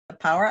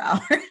power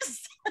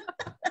hours.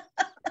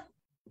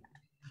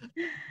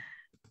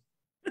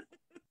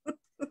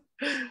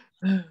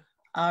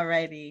 All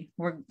righty,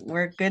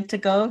 we're good to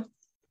go.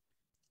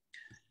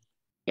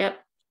 Yep.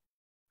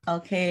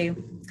 Okay.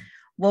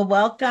 Well,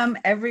 welcome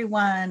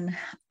everyone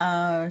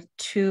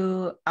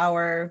to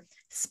our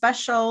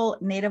special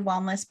Native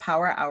Wellness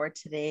Power Hour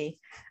today.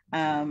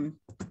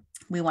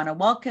 We want to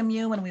welcome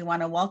you, and we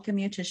want to welcome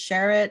you to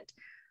share it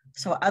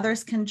so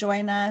others can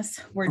join us.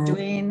 We're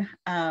doing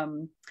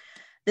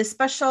this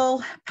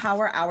special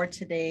Power Hour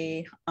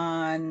today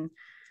on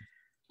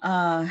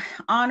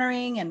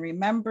honoring and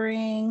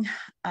remembering,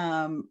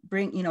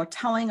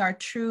 telling our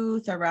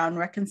truth around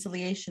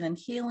reconciliation and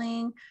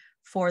healing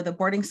for the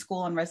boarding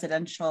school and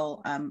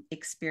residential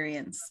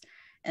experience.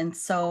 And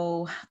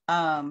so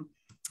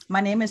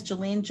my name is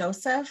Jolene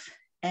Joseph,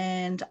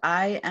 and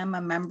I am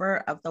a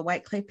member of the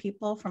White Clay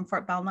people from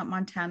Fort Belknap,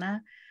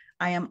 Montana.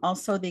 I am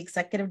also the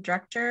executive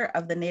director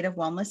of the Native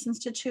Wellness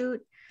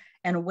Institute.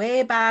 And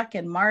way back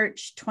in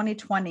March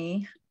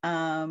 2020,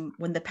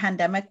 when the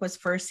pandemic was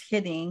first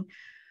hitting,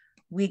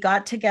 we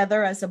got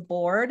together as a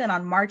board, and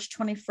on March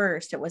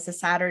 21st, it was a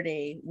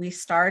Saturday, we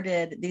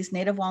started these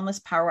Native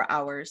Wellness Power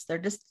Hours.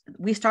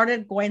 We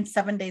started going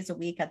 7 days a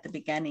week at the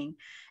beginning.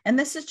 And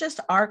this is just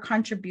our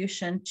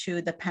contribution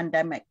to the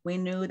pandemic. We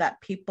knew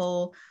that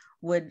people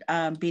would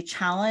be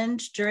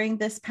challenged during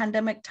this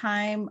pandemic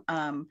time,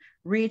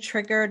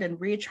 re-triggered and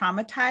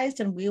re-traumatized.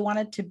 And we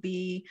wanted to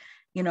be,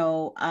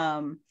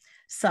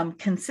 some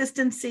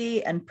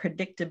consistency and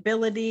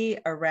predictability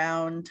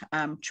around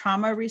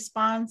trauma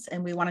response.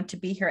 And we wanted to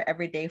be here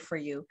every day for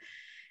you.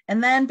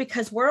 And then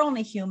because we're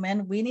only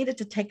human, we needed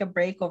to take a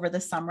break over the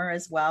summer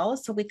as well.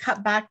 So we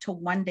cut back to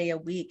 1 day a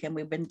week, and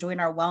we've been doing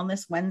our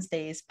Wellness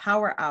Wednesdays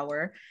Power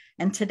Hour.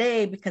 And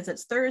today, because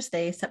it's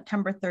Thursday,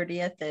 September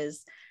 30th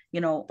is,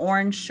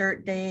 Orange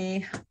Shirt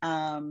Day,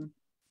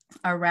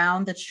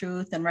 around the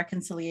truth and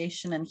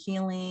reconciliation and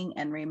healing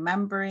and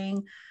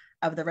remembering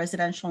of the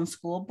residential and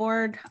school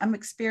board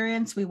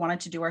experience. We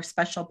wanted to do our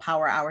special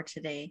Power Hour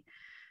today.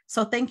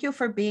 So thank you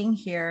for being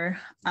here.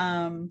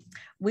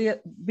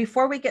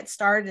 Before we get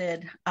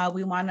started,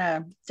 we want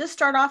to just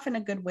start off in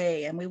a good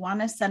way, and we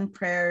want to send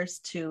prayers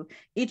to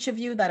each of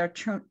you that are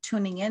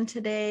tuning in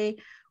today.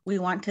 We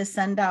want to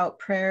send out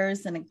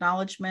prayers and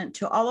acknowledgement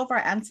to all of our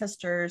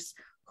ancestors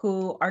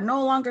who are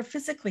no longer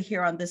physically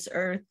here on this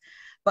earth,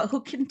 but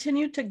who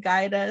continue to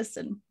guide us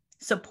and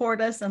support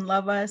us and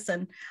love us.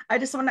 And I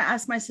just want to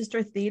ask my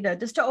sister Theda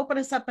just to open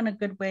us up in a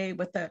good way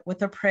with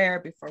a prayer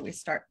before we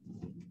start.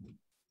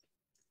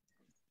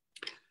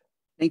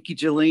 Thank you,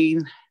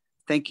 Jolene.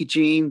 Thank you,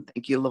 Jean.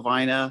 Thank you,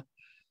 Lavina.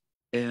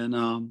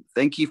 And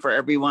thank you for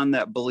everyone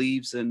that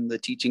believes in the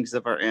teachings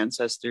of our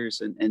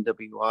ancestors and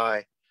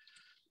NWI.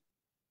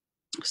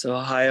 So,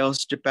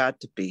 Hayos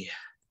Japatapi.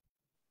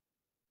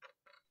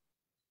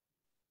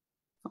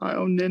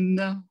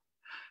 Ionina.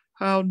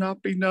 How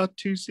Napi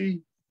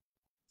Natusi.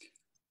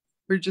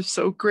 We're just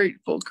so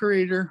grateful,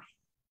 Creator,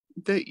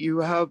 that you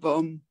have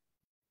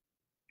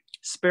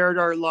spared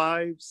our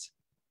lives,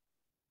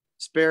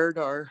 spared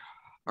our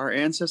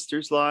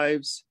ancestors'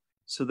 lives,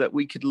 so that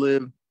we could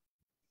live.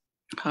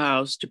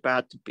 Haos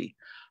Japatapi,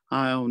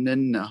 Hao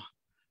Nina,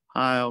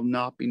 Hao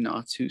Napi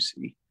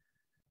Natsusi,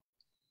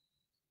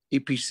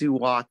 EPC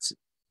Watts,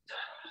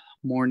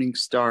 Morning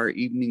Star,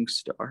 Evening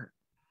Star,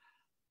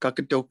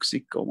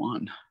 Kakadoksi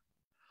Goan,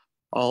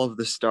 all of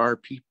the star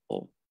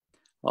people,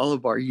 all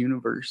of our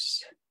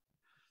universe,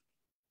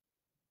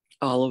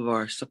 all of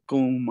our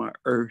sakum, our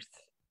earth,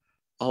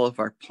 all of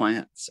our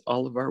plants,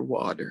 all of our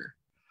water,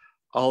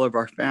 all of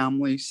our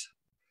families.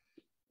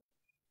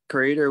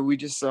 Creator, we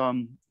just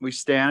we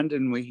stand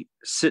and we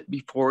sit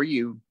before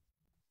you,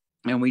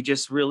 and we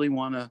just really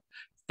want to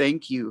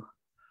thank you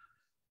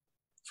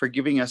for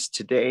giving us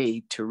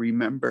today to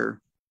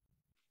remember,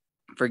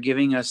 for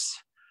giving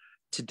us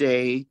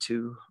today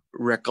to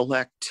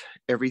recollect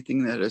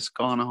everything that has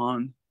gone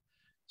on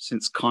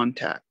since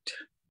contact.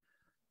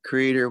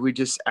 Creator, we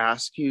just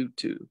ask you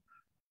to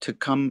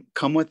come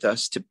with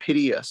us, to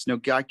pity us. No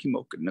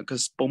gakimoka, no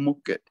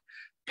kaspomoket.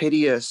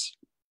 Pity us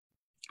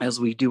as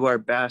we do our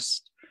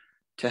best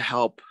to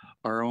help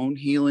our own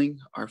healing,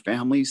 our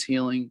family's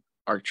healing,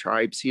 our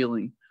tribe's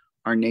healing,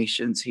 our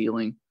nation's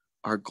healing,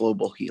 our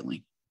global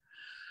healing.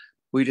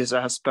 We just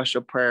ask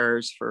special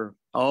prayers for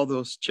all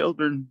those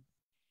children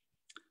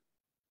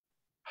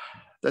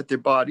that their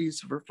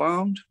bodies were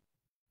found,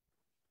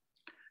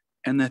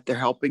 and that they're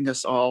helping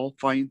us all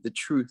find the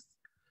truth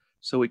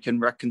so we can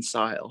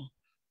reconcile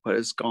what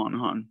has gone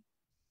on.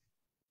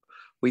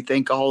 We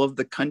thank all of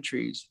the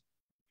countries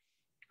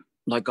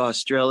like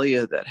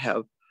Australia that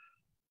have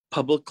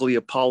publicly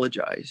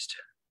apologized.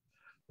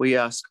 We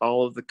ask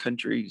all of the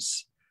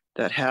countries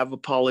that have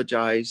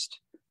apologized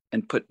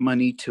and put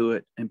money to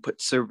it and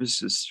put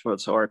services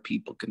so our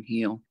people can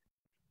heal.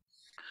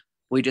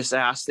 We just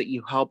ask that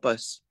you help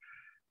us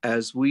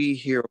as we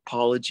hear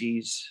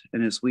apologies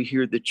and as we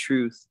hear the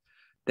truth,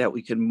 that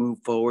we can move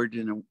forward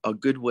in a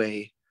good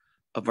way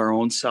of our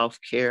own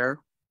self-care,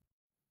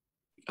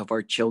 of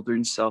our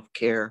children's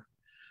self-care,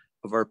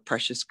 of our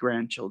precious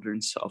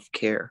grandchildren's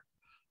self-care,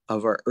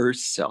 of our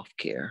earth's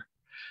self-care,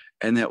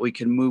 and that we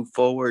can move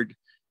forward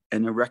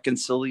in a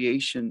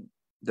reconciliation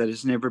that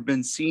has never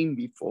been seen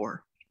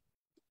before,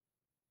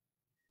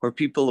 where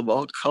people of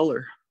all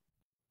color,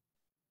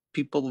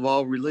 people of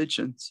all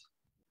religions,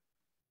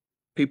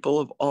 people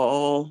of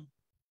all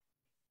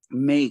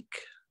make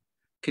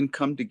can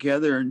come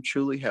together and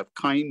truly have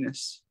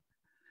kindness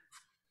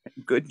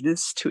and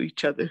goodness to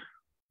each other.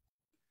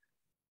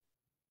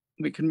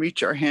 We can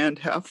reach our hand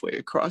halfway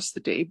across the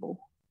table.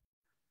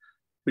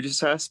 We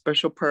just ask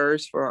special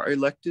prayers for our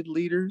elected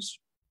leaders,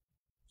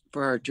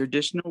 for our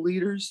traditional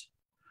leaders.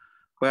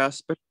 We ask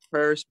special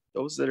prayers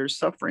for those that are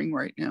suffering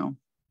right now,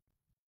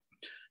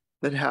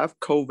 that have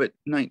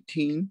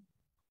COVID-19.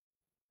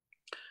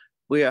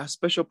 We ask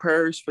special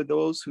prayers for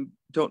those who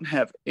don't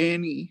have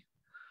any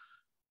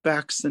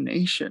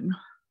vaccination.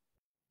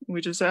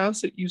 We just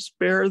ask that you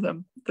spare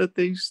them, that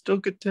they still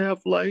get to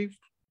have life.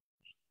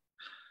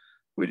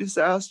 We just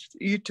ask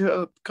you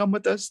to come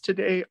with us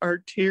today. Our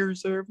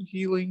tears are of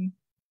healing.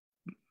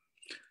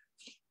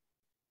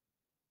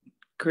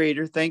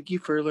 Creator, thank you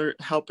for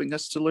helping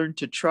us to learn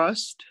to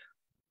trust,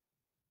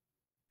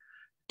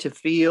 to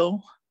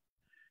feel,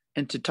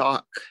 and to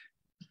talk.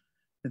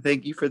 And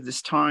thank you for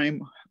this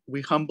time.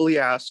 We humbly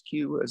ask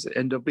you as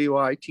an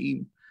NWI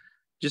team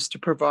just to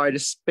provide a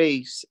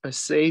space, a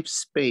safe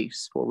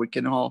space where we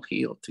can all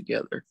heal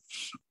together.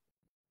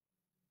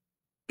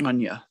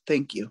 Anya,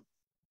 thank you.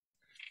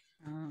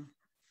 Oh,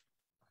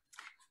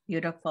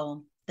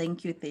 beautiful.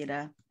 Thank you,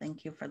 Theta.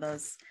 Thank you for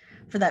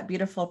that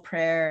beautiful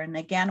prayer. And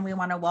again, we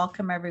want to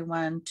welcome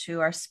everyone to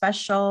our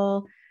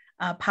special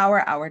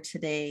power hour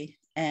today.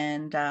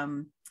 And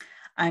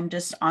I'm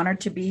just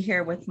honored to be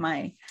here with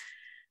my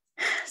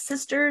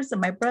sisters and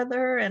my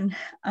brother. And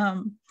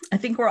I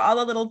think we're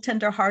all a little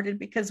tenderhearted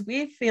because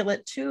we feel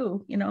it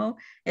too. You know,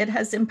 it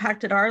has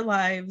impacted our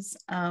lives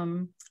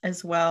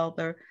as well.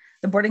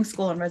 The boarding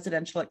school and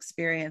residential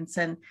experience.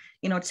 And,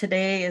 you know,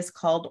 today is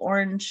called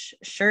Orange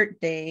Shirt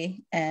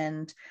Day.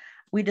 And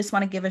we just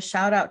want to give a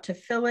shout out to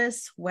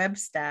Phyllis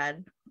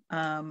Webstad,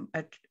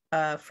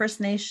 a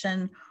First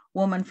Nation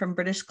woman from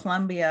British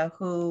Columbia,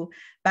 who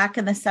back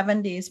in the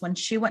 70s, when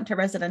she went to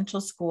residential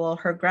school,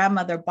 her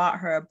grandmother bought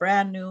her a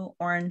brand new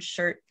orange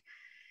shirt.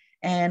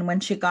 And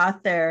when she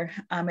got there,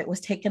 it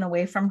was taken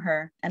away from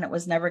her and it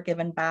was never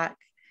given back.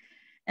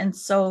 And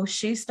so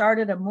she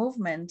started a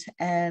movement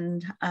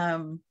and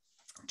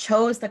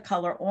chose the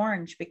color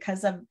orange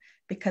because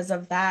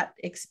of that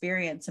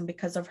experience and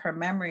because of her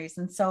memories.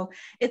 And so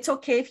it's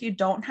okay if you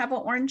don't have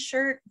an orange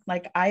shirt.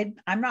 Like I'm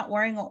not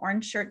wearing an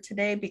orange shirt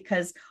today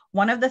because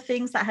one of the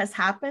things that has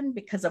happened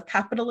because of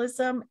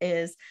capitalism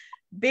is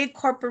big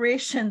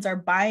corporations are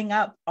buying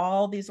up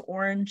all these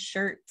orange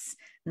shirts.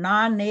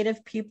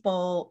 Non-native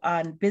people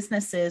on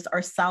businesses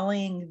are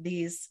selling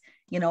these,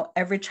 you know,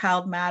 Every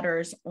Child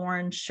Matters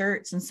orange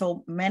shirts. And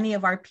so many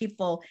of our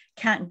people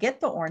can't get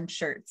the orange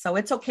shirt. So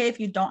it's okay if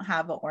you don't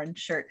have an orange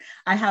shirt.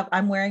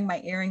 I'm wearing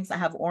my earrings that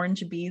have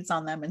orange beads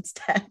on them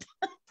instead.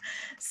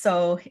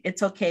 So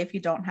it's okay if you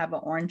don't have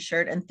an orange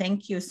shirt. And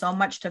thank you so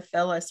much to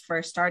Phyllis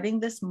for starting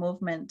this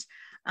movement.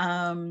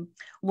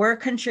 We're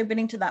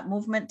contributing to that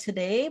movement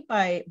today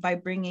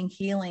by bringing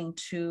healing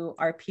to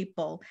our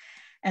people.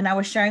 And I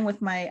was sharing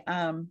with my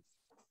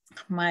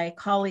my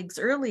colleagues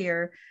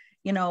earlier,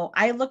 you know,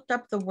 I looked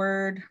up the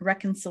word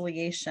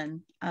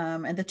reconciliation,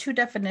 and the two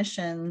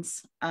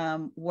definitions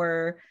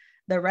were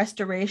the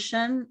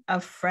restoration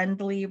of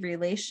friendly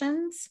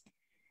relations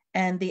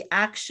and the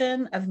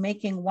action of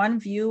making one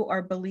view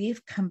or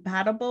belief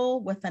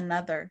compatible with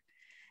another.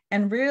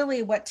 And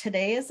really what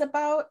today is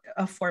about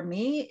for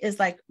me is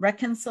like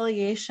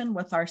reconciliation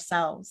with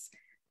ourselves.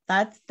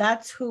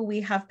 That's who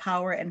we have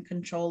power and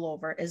control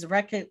over, is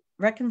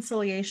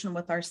reconciliation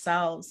with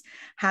ourselves,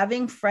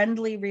 having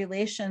friendly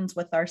relations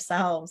with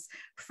ourselves,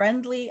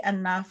 friendly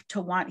enough to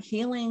want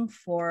healing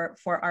for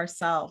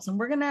ourselves. And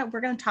we're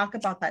gonna talk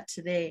about that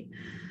today.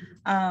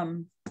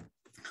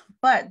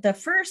 But the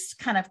first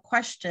kind of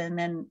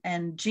question,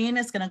 and Jean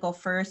is going to go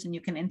first, and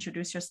you can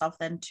introduce yourself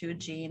then to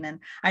Jean. And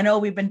I know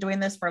we've been doing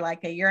this for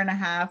like a year and a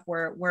half.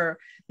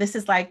 This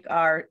is like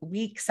our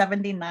week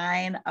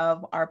 79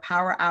 of our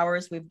power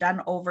hours. We've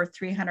done over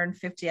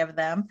 350 of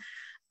them.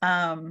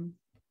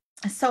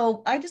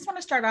 So I just want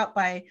to start out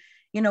by,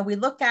 you know, we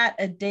look at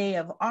a day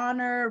of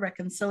honor,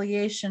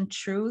 reconciliation,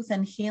 truth,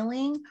 and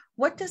healing.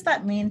 What does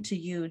that mean to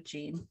you,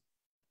 Jean?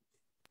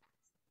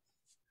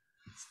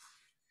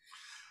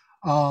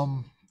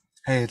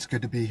 Hey, it's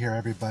good to be here,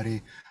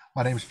 everybody.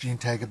 My name is Gene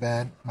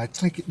Tagaban. My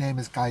Tlingit name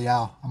is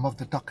Gayao. I'm of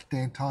the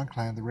Duckdainton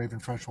clan, the Raven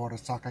Freshwater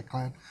Sockeye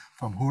clan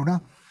from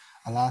Hoona,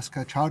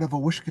 Alaska. Child of a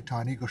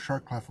Wishkatan Eagle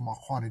Shark clan from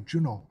Aquan and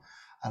Juneau,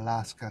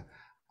 Alaska.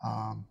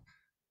 On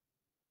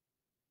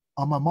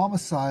my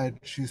mama's side,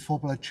 she's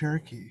full-blood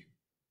Cherokee,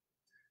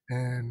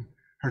 and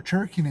her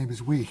Cherokee name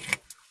is Week.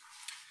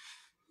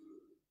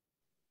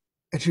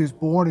 And she was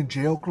born in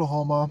Jay,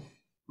 Oklahoma,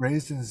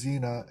 raised in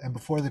Xena, and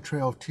before the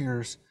Trail of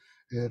Tears,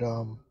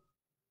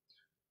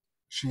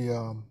 she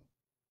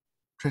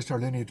traced our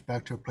lineage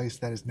back to a place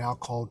that is now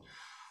called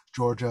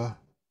Georgia,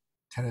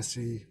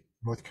 Tennessee,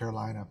 North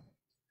Carolina.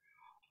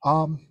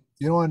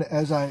 You know, and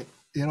as I,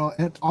 you know,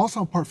 and also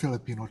I'm part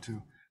Filipino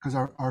too, because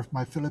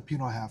my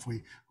Filipino half,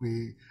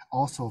 we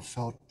also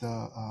felt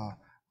the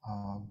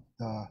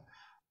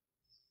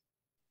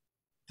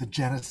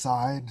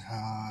genocide,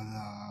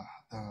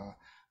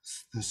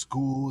 the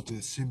schools, the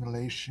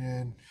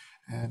assimilation,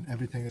 and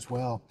everything as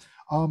well.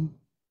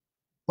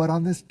 But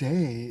on this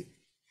day,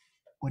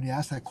 when you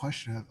ask that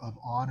question of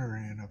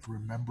honoring and of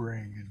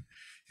remembering and,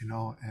 you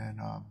know,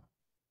 and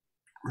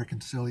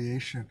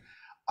reconciliation,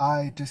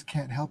 I just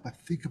can't help but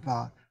think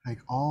about like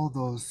all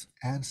those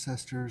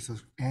ancestors,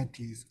 those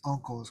aunties,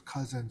 uncles,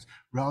 cousins,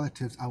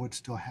 relatives I would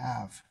still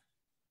have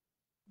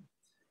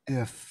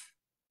if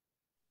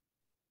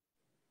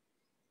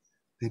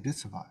they did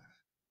survive.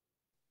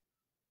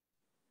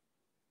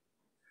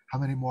 How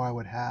many more I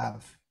would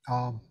have.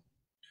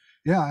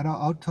 Yeah, and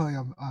I'll tell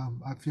you,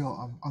 I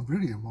feel I'm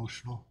really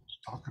emotional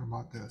talking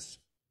about this,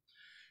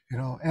 you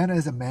know, and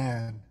as a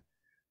man,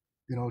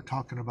 you know,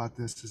 talking about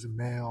this as a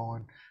male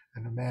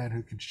and a man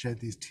who can shed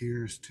these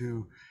tears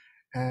too.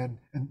 And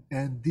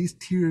these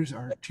tears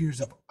are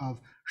tears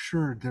of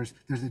sure, there's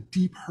a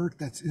deep hurt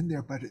that's in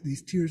there, but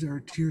these tears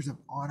are tears of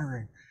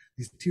honoring.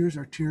 These tears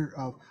are tears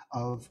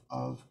of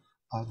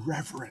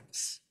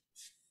reverence,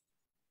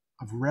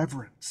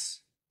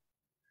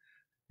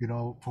 you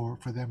know, for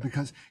them,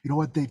 because you know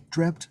what, they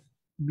dreamt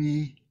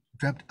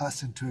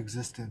us into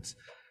existence.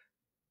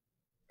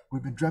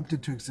 We've been dreamt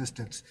into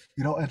existence,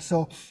 you know, and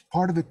so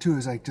part of it too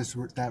is like just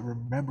that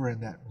remembering,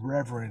 that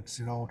reverence,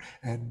 you know,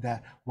 and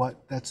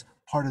that's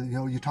part of, you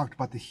know, you talked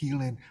about the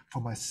healing for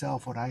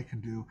myself, what I can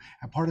do,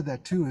 and part of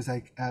that too is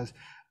like as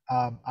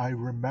I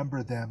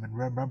remember them and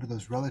remember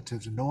those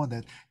relatives and knowing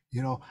that,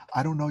 you know,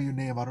 I don't know your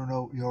name, I don't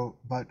know, you know,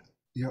 but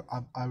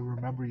I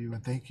remember you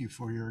and thank you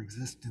for your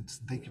existence.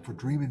 And thank you for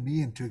dreaming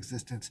me into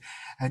existence.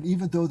 And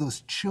even though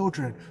those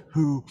children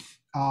who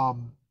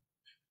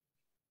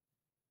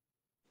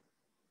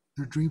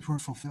their dreams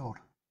weren't fulfilled,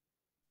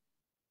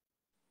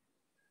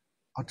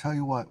 I'll tell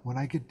you what, when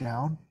I get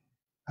down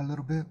a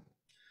little bit,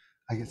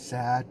 I get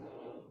sad,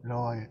 you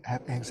know, I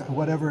have anxiety,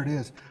 whatever it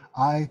is,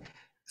 I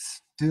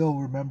still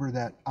remember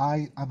that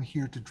I'm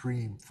here to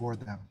dream for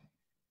them.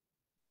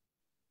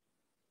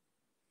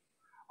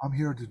 I'm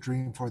here to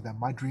dream for them.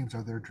 My dreams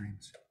are their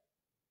dreams.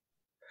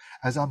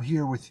 As I'm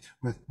here with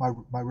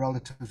my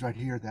relatives right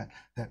here,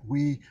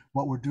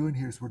 what we're doing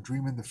here is we're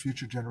dreaming the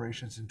future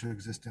generations into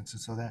existence,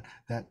 and so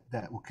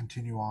that will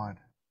continue on,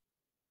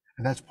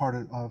 and that's part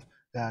of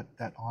that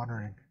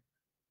honoring,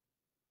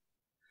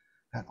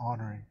 that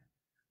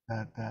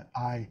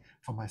I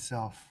for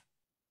myself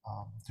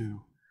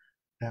do,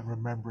 that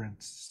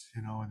remembrance,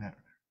 you know, and that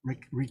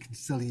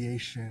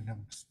reconciliation of,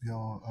 you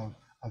know,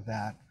 of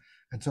that,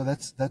 and so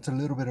that's a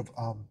little bit of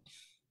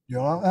you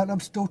know, and I'm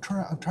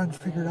trying to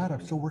figure it out.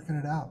 I'm still working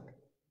it out,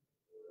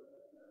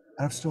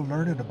 and I'm still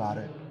learning about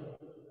it.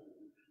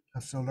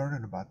 I'm still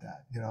learning about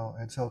that, you know,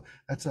 and so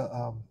that's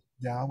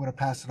yeah, I'm going to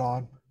pass it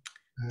on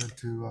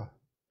to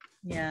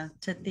yeah,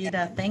 to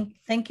Theta.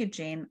 Thank you,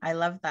 Jane. I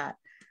love that.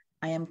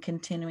 I am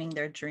continuing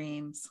their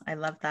dreams. I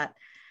love that.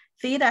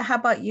 Theta, how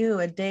about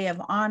you? A day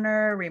of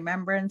honor,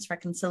 remembrance,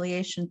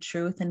 reconciliation,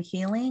 truth, and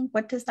healing.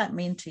 What does that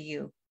mean to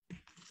you?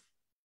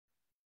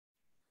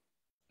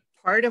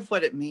 Part of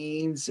what it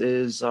means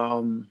is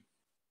that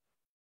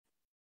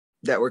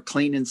we're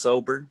clean and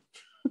sober.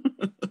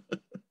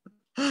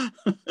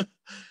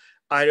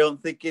 I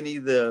don't think any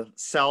of the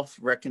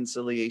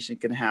self-reconciliation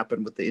can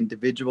happen with the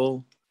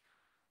individual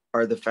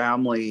or the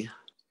family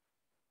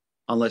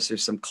unless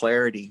there's some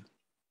clarity.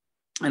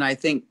 And I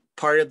think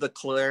part of the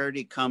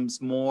clarity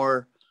comes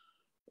more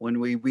when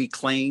we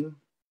reclaim,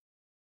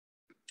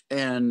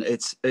 and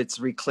it's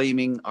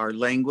reclaiming our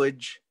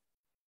language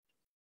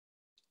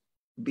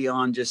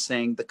beyond just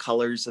saying the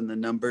colors and the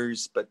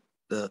numbers, but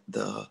the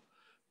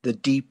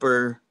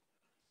deeper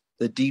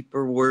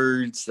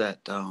words that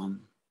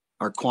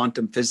are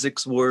quantum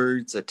physics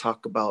words that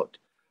talk about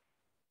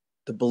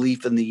the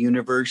belief in the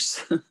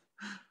universe,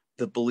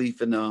 the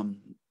belief in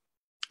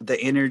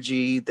the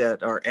energy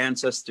that our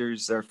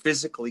ancestors are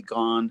physically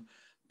gone,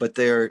 but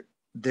they're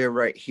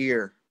right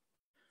here.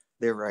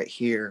 They're right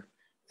here,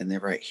 and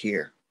they're right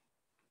here.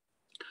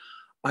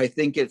 I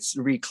think it's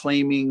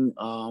reclaiming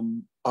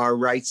our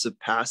rites of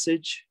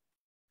passage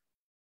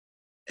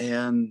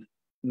and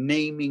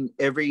naming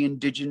every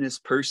indigenous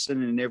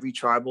person and every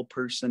tribal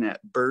person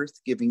at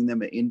birth, giving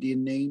them an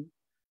Indian name.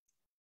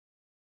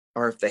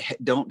 Or if they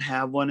don't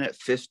have one at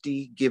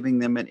 50, giving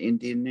them an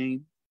Indian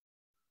name.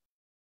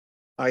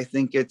 I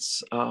think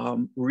it's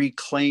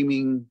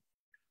reclaiming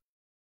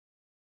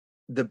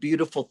the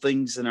beautiful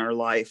things in our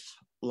life,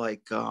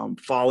 like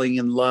falling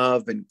in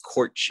love and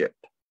courtship,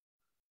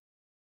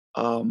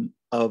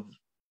 of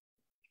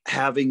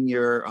having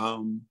your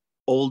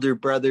older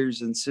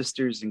brothers and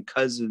sisters and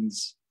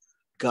cousins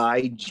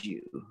guide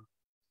you,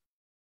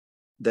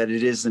 that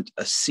it isn't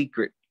a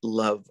secret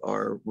love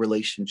or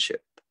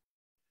relationship,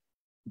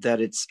 that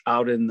it's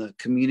out in the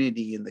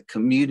community and the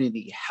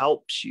community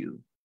helps you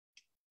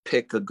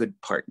pick a good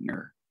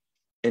partner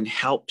and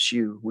helps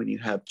you when you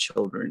have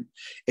children.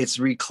 It's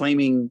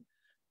reclaiming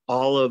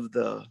all of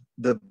the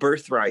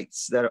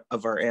birthrights that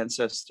of our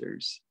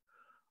ancestors.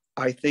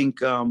 I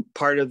think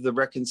part of the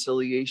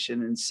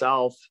reconciliation in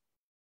self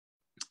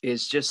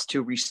is just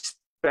to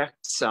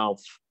respect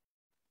self,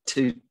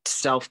 to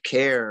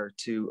self-care,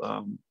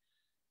 to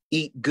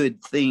eat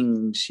good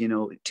things, you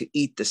know, to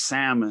eat the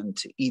salmon,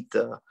 to eat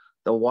the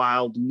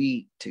wild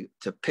meat, to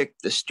pick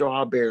the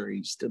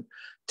strawberries,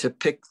 to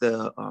pick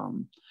the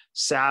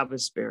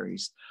Sabbath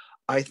berries.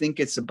 I think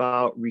it's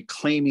about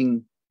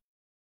reclaiming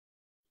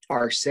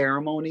our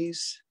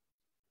ceremonies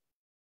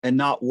and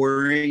not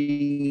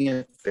worrying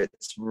if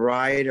it's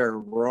right or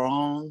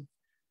wrong.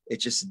 It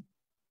just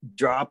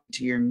drop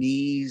to your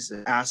knees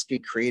and ask a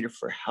creator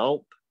for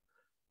help.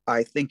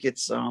 I think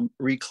it's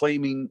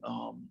reclaiming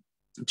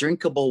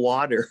drinkable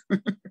water.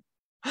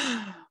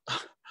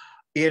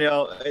 You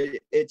know,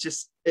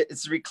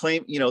 it's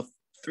reclaim, you know,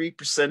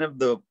 3% of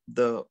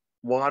the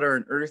water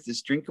on earth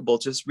is drinkable.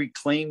 Just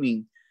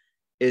reclaiming.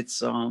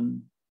 It's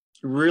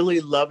really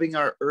loving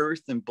our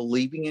earth and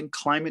believing in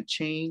climate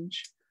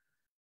change.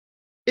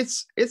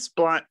 It's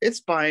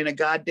buying a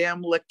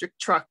goddamn electric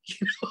truck,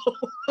 you know.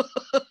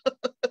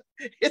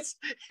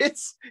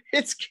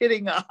 it's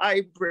getting a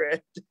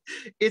hybrid.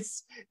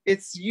 It's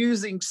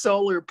using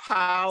solar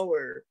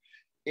power.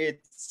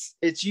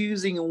 It's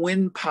using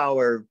wind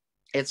power.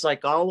 It's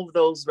like all of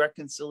those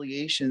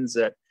reconciliations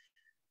that,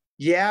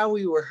 yeah,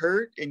 we were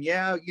hurt, and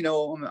yeah, you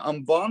know,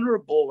 I'm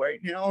vulnerable right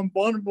now. I'm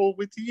vulnerable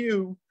with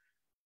you,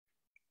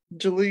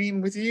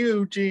 Jolene, with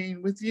you,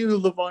 Jean, with you,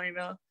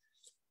 Lavina.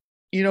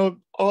 You know,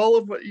 all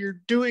of what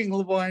you're doing,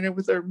 Lavina,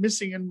 with our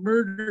missing and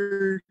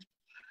murdered.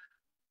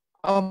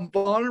 I'm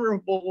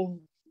vulnerable,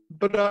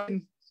 but I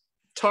can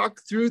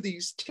talk through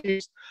these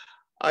tapes.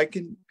 I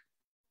can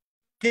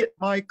get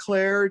my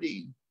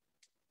clarity,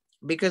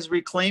 because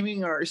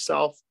reclaiming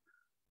ourselves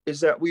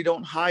is that we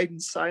don't hide in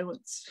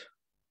silence.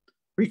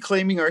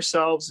 Reclaiming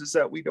ourselves is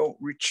that we don't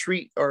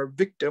retreat or a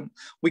victim.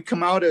 We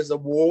come out as a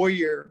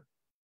warrior.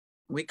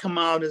 We come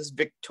out as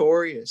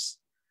victorious.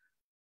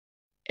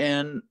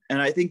 And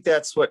I think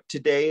that's what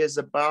today is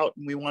about.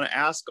 And we want to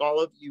ask all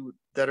of you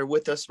that are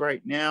with us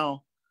right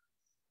now,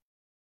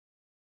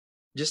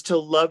 just to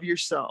love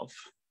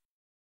yourself,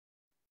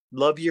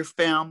 love your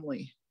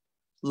family,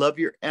 love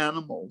your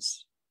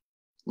animals,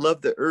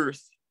 love the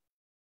earth.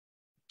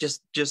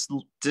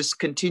 Just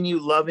continue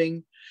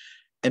loving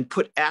and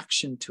put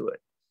action to it.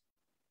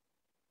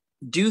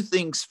 Do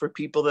things for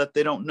people that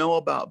they don't know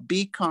about.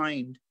 Be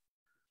kind.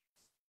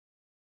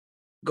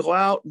 Go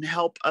out and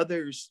help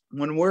others.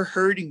 When we're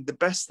hurting, the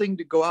best thing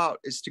to go out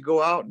is to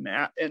go out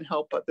and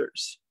help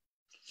others.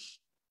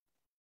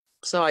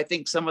 So I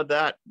think some of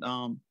that,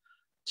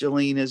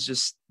 Jolene,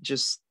 is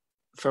just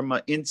from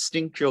an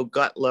instinctual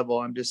gut level.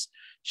 I'm just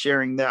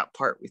sharing that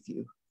part with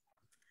you.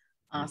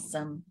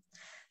 Awesome.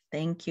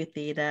 Thank you,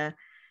 Theta.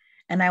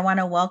 And I want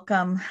to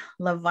welcome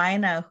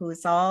Lavina,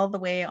 who's all the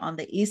way on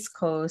the East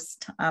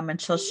Coast, and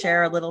she'll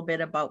share a little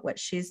bit about what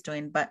she's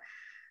doing. But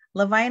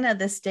Lavina,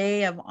 this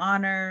day of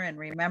honor and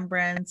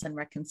remembrance and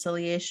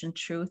reconciliation,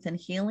 truth and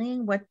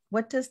healing,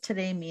 what does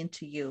today mean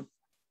to you?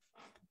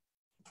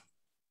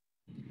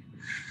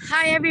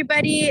 Hi,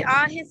 everybody.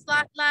 Ahis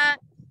latla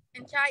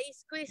and cha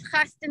isquis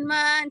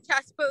khastinma and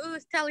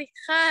chaspaus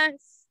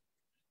talikhas.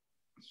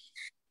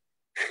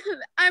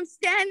 I'm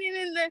standing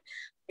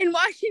in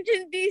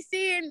Washington,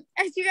 D.C., and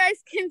as you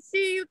guys can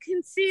see, you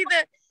can see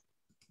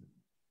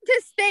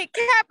the state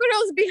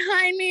capitals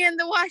behind me and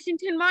the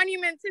Washington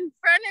monuments in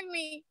front of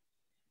me.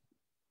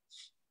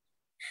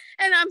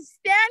 And I'm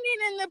standing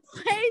in the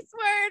place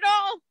where it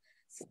all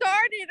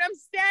started. I'm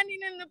standing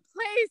in the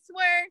place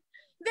where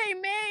they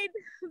made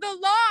the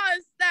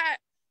laws that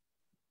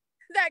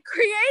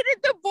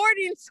created the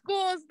boarding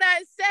schools that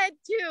said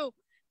to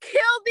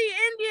kill the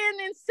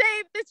Indian and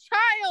save the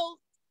child,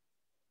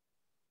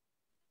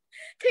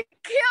 to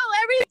kill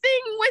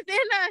everything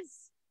within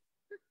us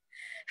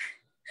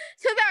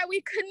so that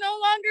we could no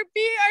longer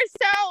be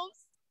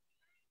ourselves.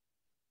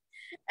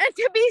 And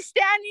to be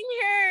standing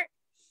here,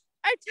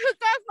 I took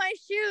off my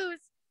shoes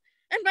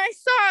and my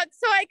socks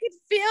so I could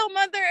feel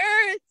Mother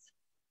Earth,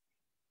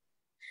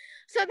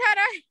 so that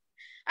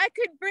I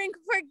could bring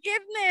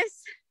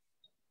forgiveness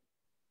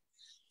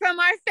from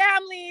our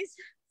families,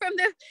 from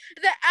the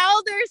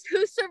elders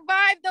who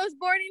survived those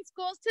boarding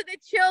schools, to the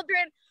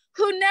children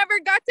who never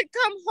got to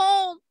come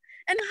home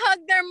and hug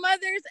their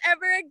mothers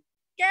ever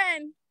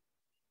again.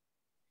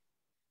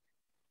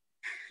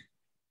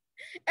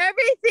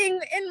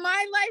 Everything in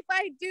my life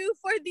I do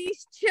for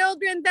these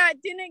children that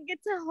didn't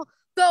get to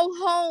go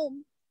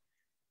home,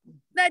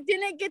 that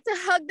didn't get to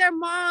hug their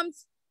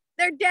moms,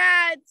 their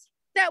dads,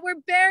 that were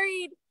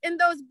buried in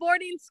those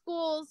boarding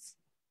schools.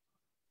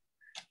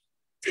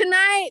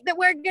 Tonight, that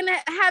we're gonna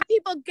have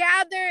people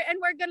gather and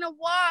we're gonna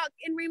walk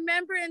in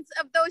remembrance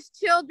of those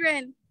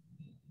children.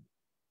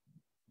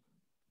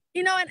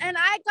 You know, and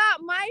I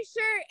got my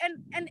shirt,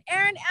 and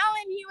Aaron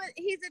Allen,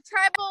 he's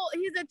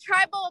a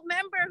tribal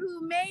member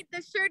who made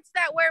the shirts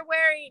that we're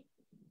wearing.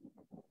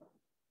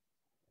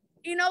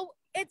 You know,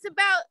 it's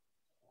about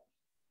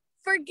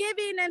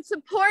forgiving and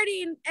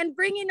supporting and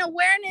bringing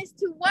awareness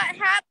to what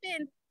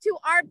happened to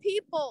our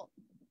people.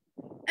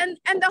 And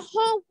the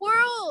whole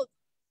world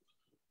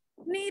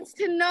needs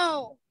to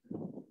know.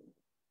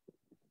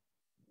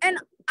 And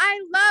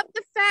I love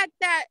the fact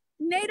that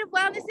Native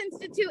Wellness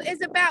Institute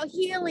is about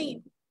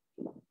healing.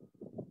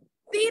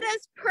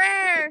 Theta's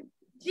prayer,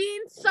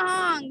 Jean's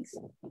songs,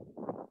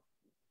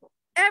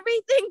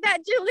 everything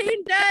that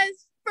Jolene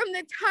does from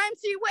the time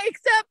she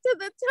wakes up to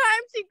the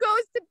time she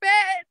goes to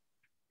bed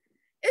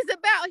is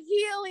about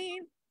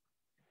healing,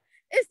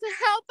 is to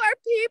help our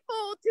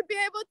people to be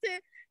able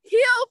to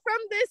heal from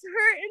this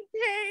hurt and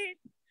pain,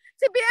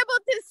 to be able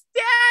to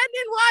stand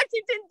in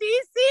Washington,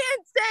 D.C.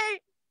 and say,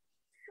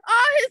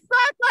 "Oh, his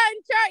line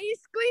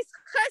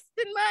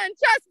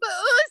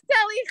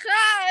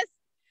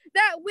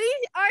that we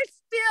are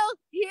still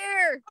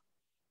here,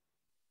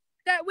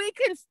 that we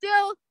can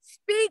still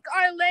speak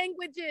our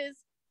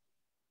languages."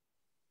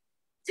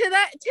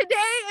 Today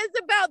is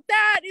about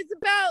that. It's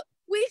about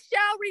we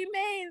shall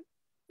remain,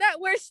 that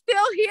we're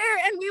still here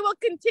and we will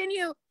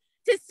continue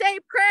to say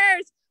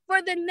prayers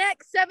for the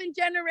next 7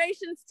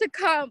 generations to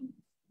come.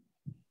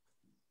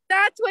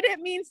 That's what it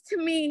means to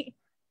me.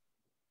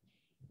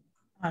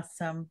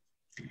 Awesome.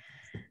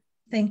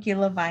 Thank you,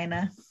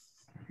 Lavina.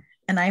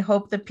 And I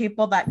hope the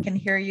people that can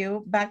hear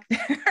you back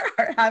there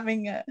are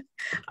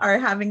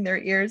having their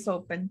ears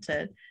open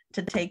to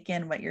take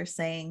in what you're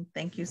saying.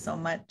 Thank you so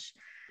much.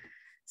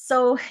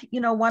 So,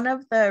 one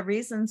of the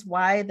reasons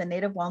why the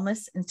Native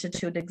Wellness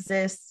Institute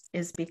exists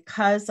is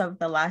because of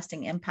the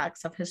lasting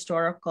impacts of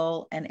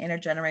historical and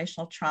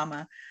intergenerational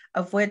trauma,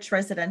 of which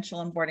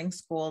residential and boarding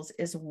schools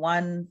is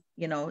one,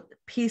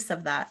 piece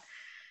of that.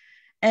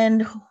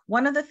 And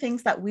one of the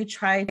things that we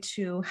try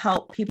to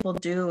help people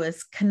do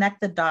is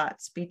connect the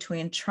dots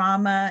between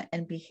trauma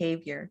and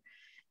behavior.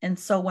 And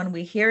so when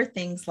we hear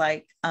things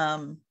like,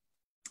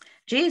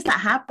 geez, that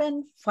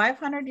happened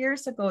 500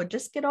 years ago,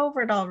 just get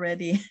over it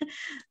already,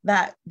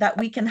 that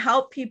we can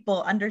help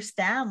people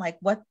understand like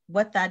what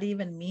that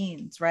even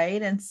means,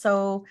 right? And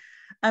so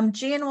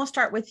Jean, we'll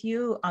start with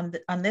you on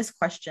this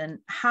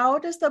question. How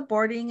does the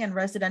boarding and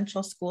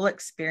residential school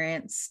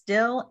experience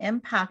still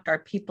impact our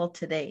people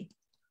today?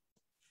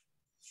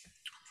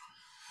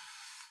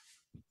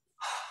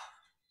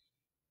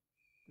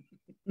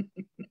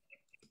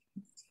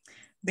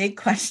 Big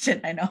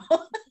question, I know.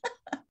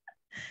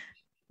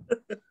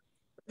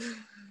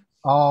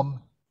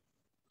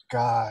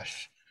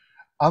 Gosh,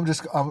 I'm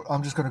just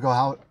gonna go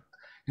out.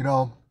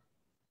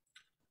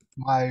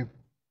 My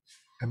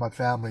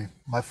family,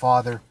 my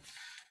father,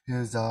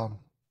 his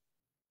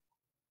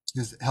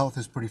health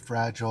is pretty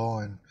fragile,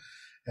 and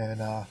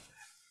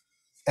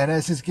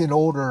as he's getting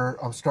older,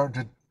 I'm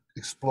starting to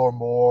explore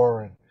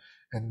more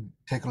and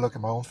take a look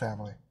at my own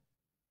family.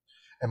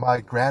 And my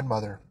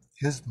grandmother,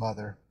 his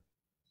mother,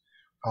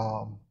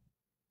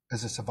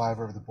 is a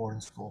survivor of the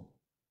boarding school.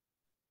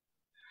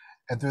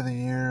 And through the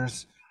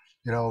years,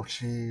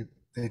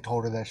 they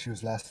told her that she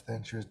was less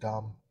than, she was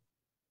dumb,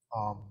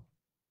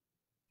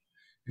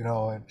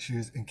 and she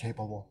was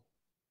incapable.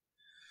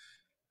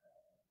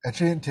 And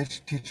she didn't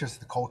teach us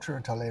the culture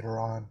until later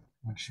on,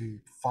 when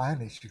she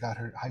got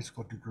her high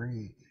school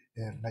degree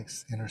in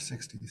her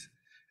 60s,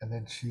 and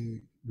then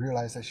she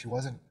realized that she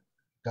wasn't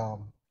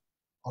dumb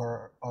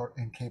or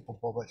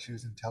incapable, but she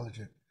was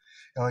intelligent.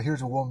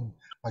 Here's a woman,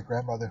 my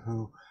grandmother,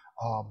 who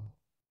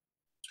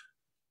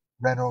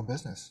ran her own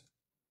business,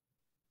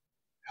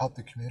 helped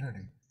the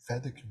community,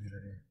 fed the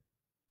community,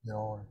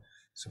 and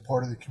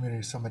supported the community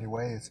in so many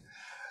ways.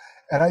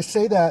 And I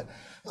say that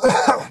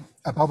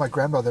about my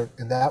grandmother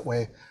in that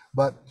way,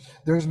 but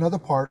there's another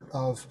part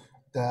of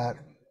that.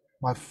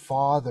 My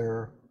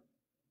father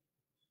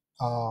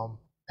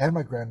and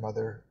my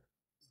grandmother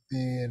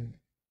being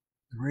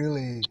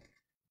really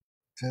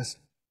just,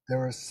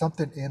 there was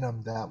something in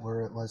them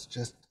where it was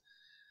just,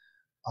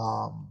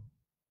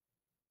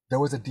 there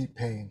was a deep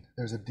pain,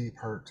 there's a deep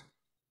hurt.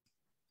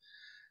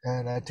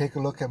 And I take a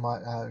look at my,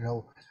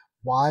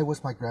 why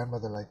was my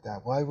grandmother like that?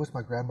 Why was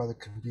my grandmother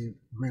can be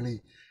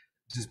really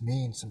just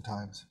mean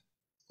sometimes,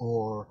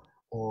 or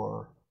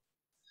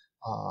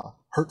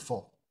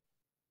hurtful?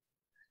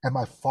 And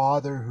my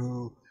father,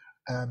 who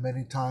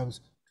many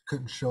times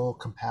couldn't show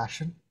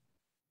compassion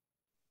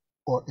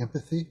or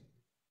empathy,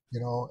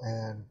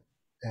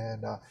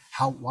 and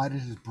why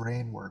did his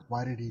brain work?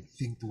 Why did he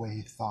think the way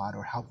he thought,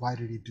 or why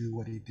did he do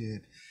what he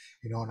did?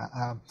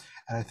 And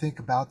I think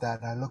about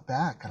that, and I look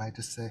back, and I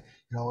just say, it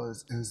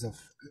was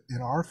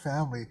in our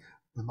family,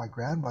 with my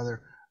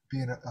grandmother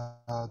being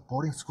a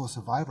boarding school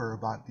survivor,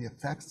 about the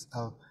effects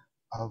of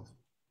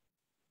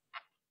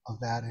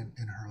that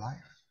in her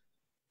life,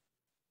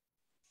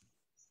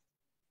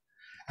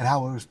 and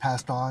how it was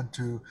passed on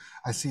to.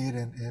 I see it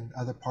in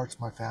other parts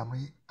of my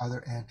family,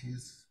 other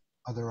aunties,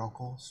 other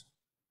uncles.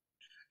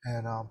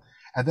 And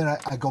then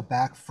I go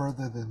back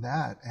further than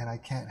that, and I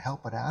can't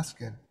help but ask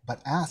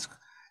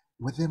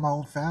within my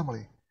own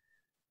family,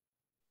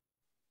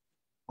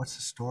 what's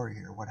the story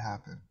here? What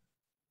happened?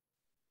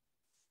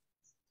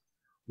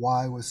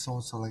 why was so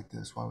and so like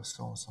this? Why was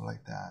so and so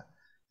like that?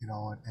 You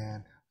know,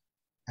 and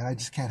I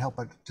just can't help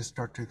but just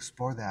start to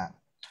explore that.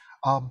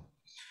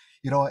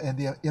 You know, and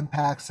the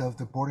impacts of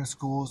the boarding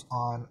schools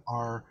on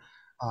our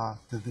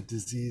the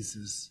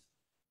diseases,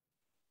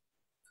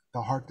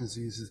 the heart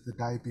diseases, the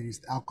diabetes,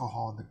 the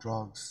alcohol, and the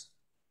drugs.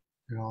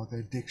 You know, the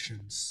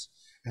addictions,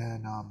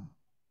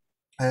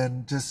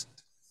 and just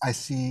I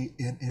see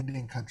in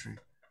Indian country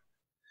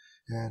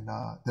and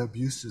the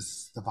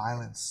abuses, the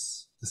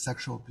violence, the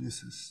sexual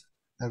abuses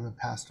that have been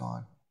passed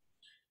on.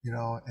 You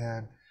know,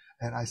 and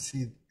I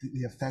see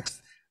the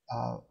effects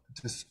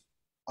just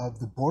of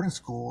the boarding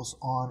schools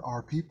on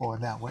our people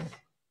in that way,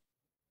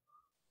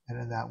 and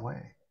in that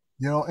way.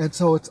 You know, and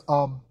so it's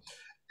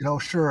you know,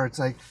 sure, it's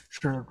like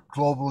sure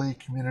globally,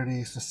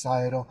 community,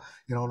 societal,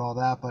 you know, and all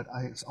that, but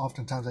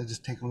oftentimes I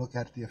just take a look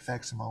at the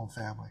effects of my own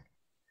family,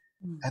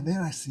 and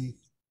then I see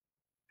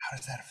how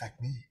does that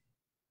affect me?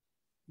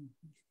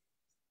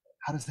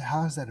 How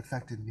has that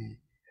affected me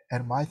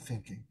and my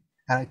thinking?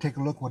 And I take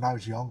a look when I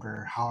was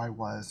younger, how I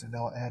was, you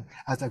know, and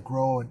as I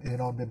grow and, you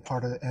know, I've been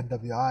part of the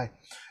NWI,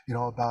 you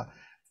know, about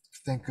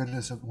thank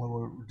goodness when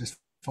we're just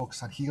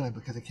focused on healing,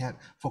 because I can't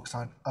focus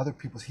on other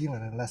people's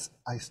healing unless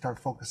I start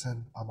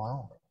focusing on my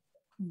own,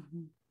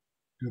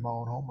 do my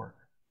own homework,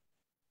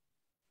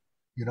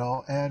 you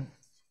know, and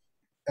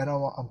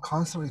I'm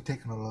constantly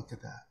taking a look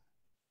at that,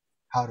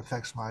 how it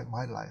affects my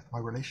life, my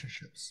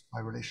relationships,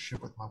 my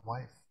relationship with my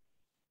wife,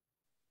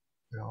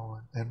 you know,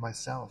 and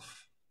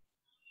myself.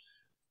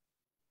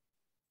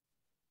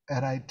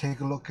 And I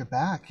take a look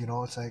back, you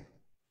know, it's like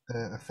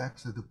the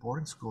effects of the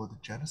boarding school, the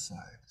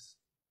genocides,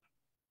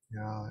 you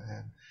know,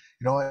 and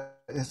you know,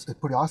 it's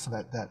pretty awesome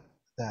that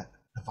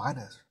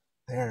Nevada's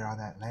there on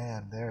that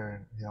land there,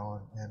 and you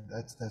know, and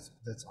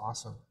that's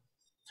awesome.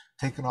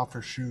 Taking off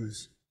her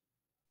shoes,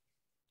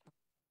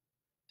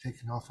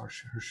 taking off her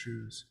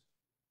shoes,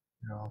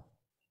 you know,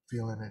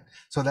 feeling it,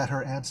 so that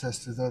her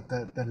ancestors,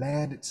 the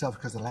land itself,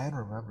 because the land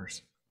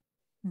remembers.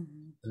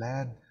 The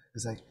land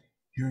is like,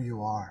 here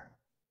you are,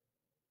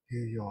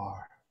 here you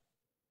are,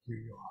 here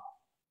you are.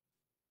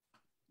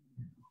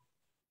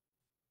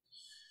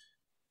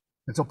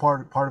 And so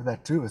part of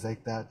that too is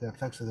like that the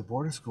effects of the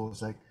boarding school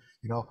is like,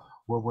 you know,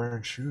 we're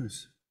wearing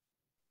shoes.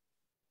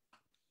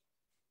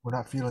 We're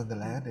not feeling the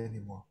land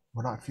anymore.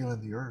 We're not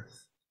feeling the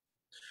earth.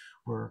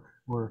 We're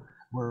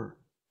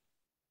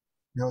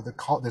you know,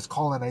 this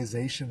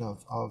colonization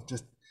of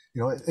just,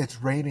 you know,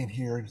 it's raining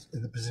here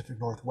in the Pacific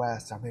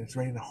Northwest. I mean, it's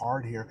raining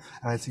hard here,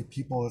 and I see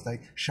people is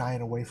like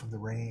shying away from the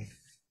rain,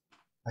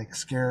 like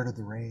scared of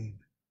the rain,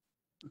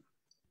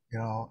 you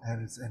know,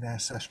 and it's an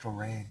ancestral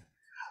rain,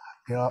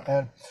 you know,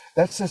 and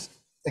that's just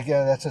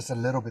again, that's just a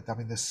little bit. I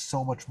mean, there's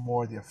so much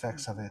more the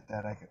effects of it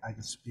that I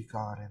can speak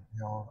on, and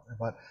you know,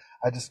 but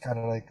I just kind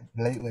of like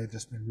lately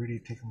just been really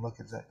taking a look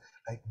at that,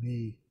 like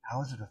me,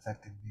 how is it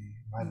affecting me,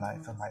 my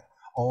life, and my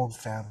own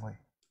family,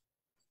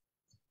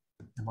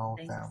 in my own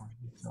Thanks. family.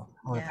 So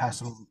I'm gonna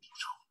pass it over.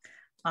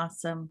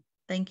 Awesome.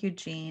 Thank you,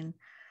 Jean.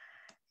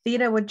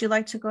 Theta, would you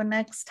like to go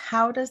next?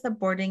 How does the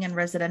boarding and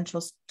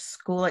residential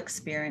school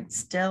experience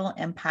still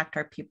impact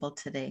our people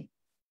today?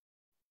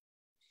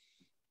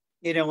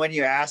 You know, when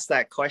you ask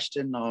that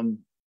question,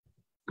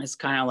 it's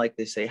kind of like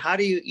they say, how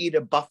do you eat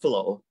a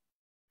buffalo?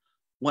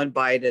 One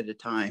bite at a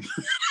time.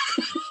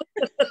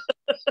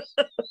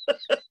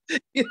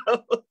 You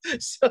know,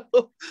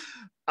 so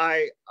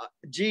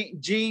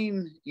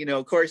Gene, you know,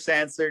 of course,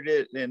 answered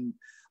it, and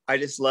I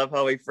just love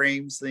how he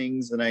frames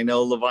things, and I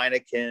know Lavina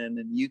can,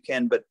 and you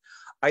can, but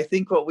I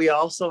think what we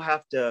also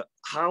have to,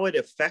 how it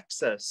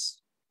affects us,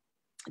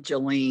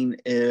 Jolene,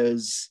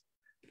 is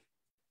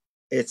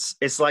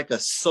it's like a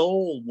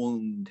soul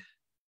wound.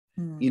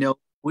 You know,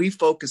 we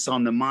focus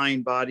on the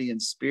mind, body,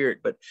 and spirit,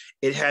 but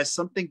it has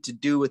something to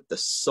do with the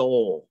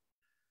soul.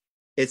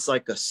 It's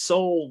like a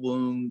soul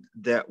wound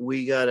that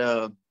we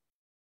gotta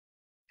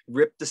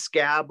rip the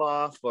scab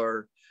off,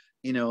 or,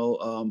 you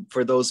know,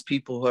 for those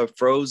people who have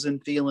frozen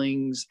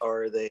feelings,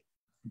 or they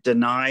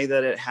deny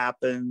that it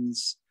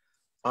happens.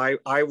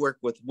 I work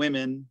with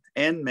women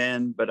and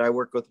men, but I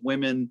work with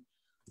women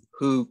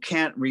who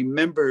can't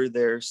remember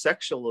their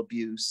sexual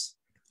abuse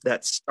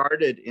that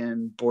started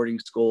in boarding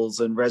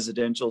schools and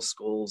residential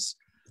schools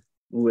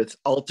with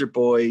altar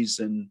boys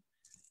and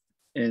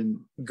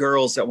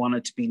girls that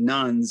wanted to be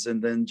nuns,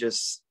 and then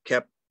just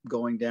kept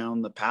going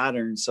down the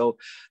pattern. So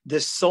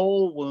this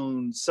soul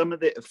wound, some of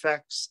the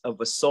effects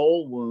of a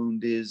soul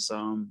wound is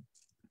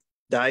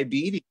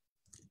diabetes.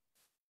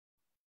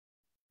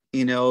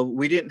 You know,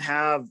 we didn't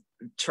have,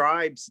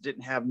 tribes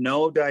didn't have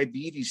no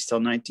diabetes till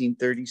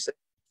 1936.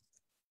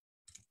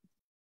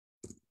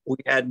 We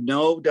had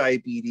no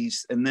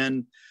diabetes, and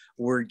then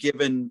we're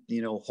given,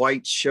 you know,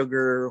 white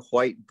sugar,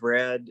 white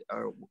bread,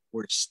 or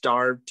we're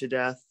starved to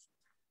death.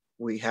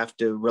 We have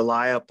to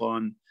rely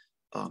upon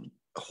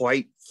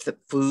white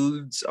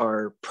foods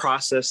or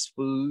processed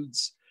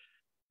foods.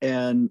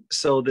 And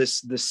so the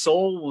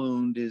soul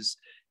wound is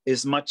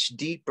much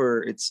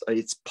deeper.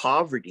 It's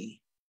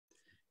poverty.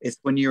 It's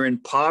when you're in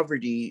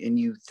poverty and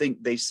you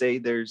think, they say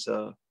there's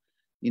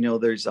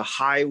there's a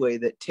highway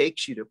that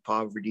takes you to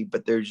poverty,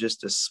 but there's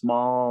just a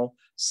small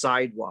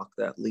sidewalk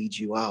that leads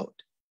you out.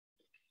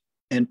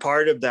 And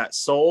part of that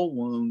soul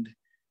wound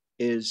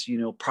is,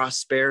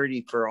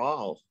 prosperity for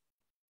all,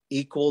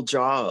 equal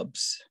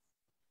jobs.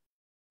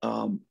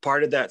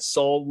 Part of that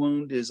soul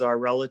wound is our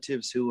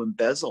relatives who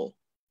embezzle,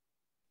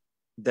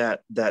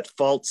 that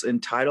false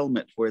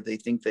entitlement where they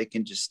think they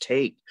can just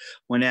take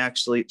when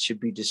actually it should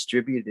be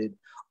distributed.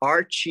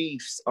 Our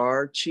chiefs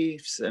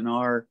and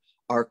our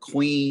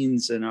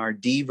queens and our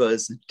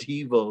divas and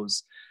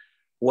divos,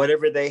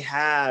 whatever they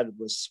had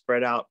was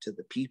spread out to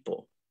the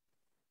people.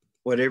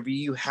 Whatever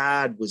you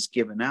had was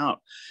given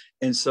out.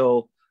 And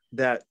so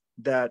that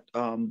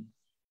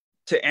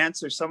to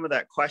answer some of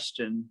that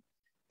question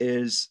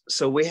is,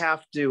 so we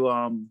have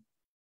to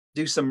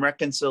do some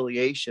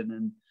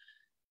reconciliation,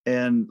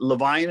 and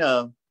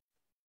Lavina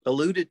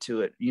alluded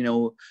to it.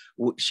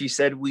 She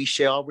said, we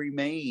shall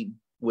remain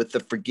with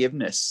the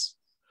forgiveness.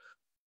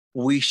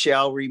 We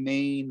shall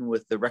remain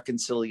with the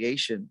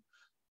reconciliation.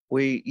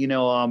 We,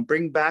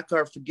 bring back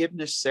our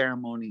forgiveness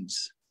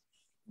ceremonies.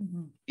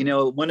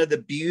 Mm-hmm. One of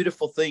the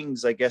beautiful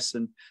things, I guess,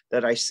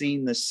 that I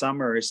seen this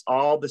summer is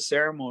all the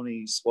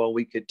ceremonies, while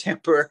we could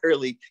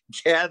temporarily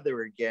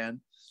gather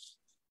again,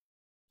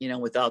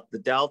 without the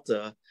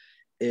Delta,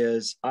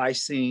 is I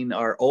seen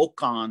our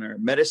Okan, or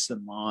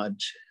medicine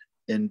lodge,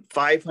 and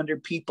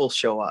 500 people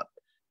show up,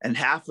 and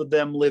half of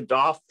them lived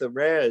off the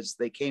res.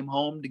 They came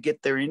home to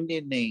get their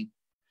Indian name.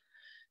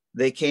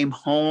 They came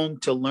home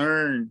to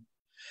learn,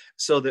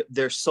 so that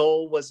their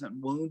soul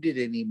wasn't wounded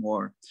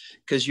anymore.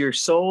 Because your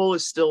soul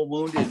is still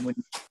wounded when,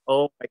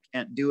 I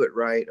can't do it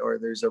right, or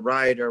there's a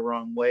right or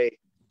wrong way.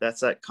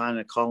 That's that kind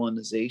of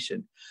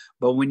colonization.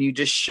 But when you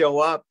just show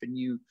up and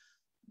you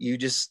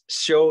just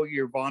show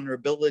your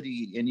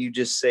vulnerability, and you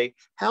just say,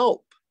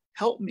 help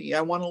me,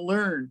 I want to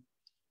learn.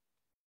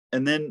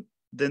 And then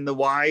the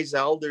wise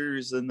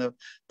elders and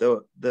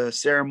the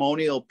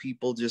ceremonial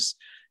people just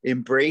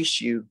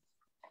embrace you,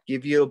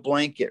 give you a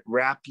blanket,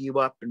 wrap you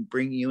up and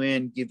bring you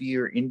in, give you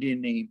your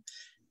Indian name,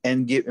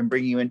 and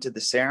bring you into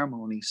the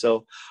ceremony.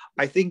 So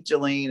I think,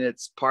 Jelaine,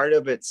 it's part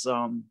of it's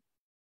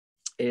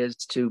is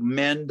to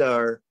mend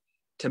the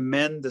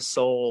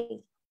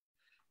soul.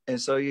 And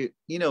so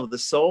the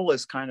soul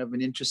is kind of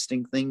an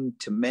interesting thing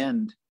to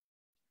mend,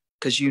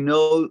 because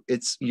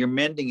you're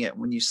mending it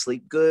when you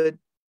sleep good.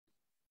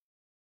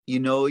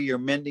 You're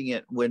mending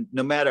it when,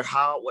 no matter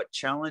what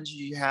challenges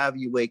you have,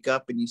 you wake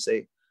up and you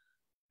say,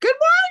 good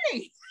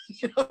morning.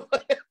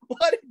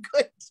 What a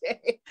good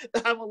day.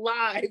 I'm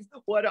alive.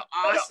 What an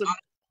awesome,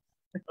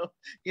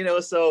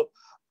 so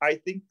I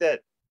think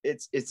that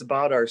it's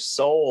about our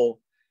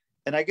soul.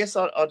 And I guess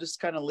I'll just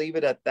kind of leave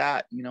it at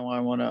that. I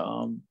want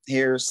to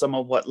hear some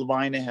of what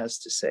Lavina has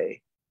to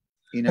say.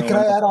 Can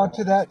I add on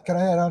to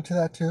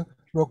that? Too?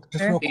 Real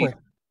quick.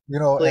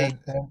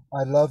 And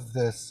I love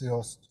this,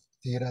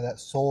 Thea, that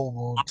soul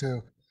wound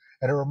too.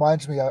 And it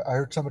reminds me, I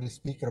heard somebody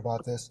speaking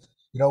about this.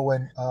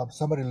 When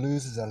somebody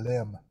loses a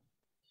limb,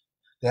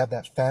 they have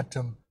that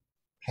phantom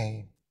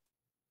pain,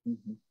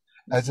 mm-hmm.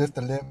 as if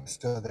the limb is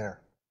still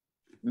there.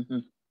 Mm-hmm.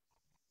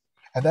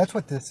 And that's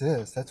what this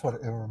is. That's what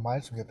it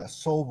reminds me of, that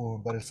soul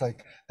wound. But it's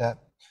like that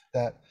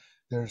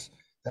there's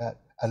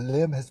that a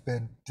limb has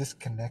been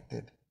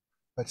disconnected,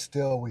 but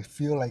still we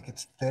feel like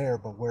it's there,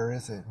 but where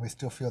is it? We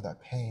still feel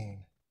that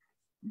pain.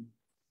 We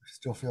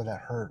still feel that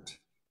hurt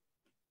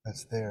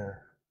that's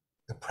there.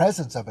 The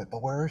presence of it,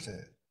 but where is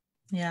it?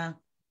 Yeah.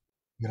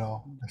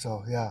 And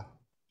so, yeah.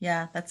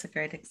 Yeah, that's a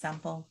great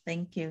example.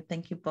 Thank you.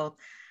 Thank you both.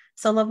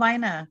 So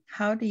Lavina,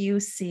 how do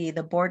you see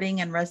the boarding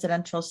and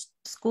residential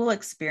school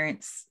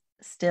experience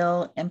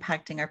still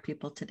impacting our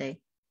people today?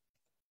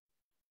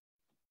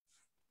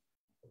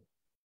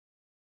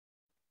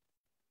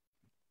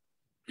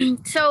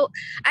 So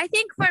I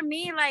think for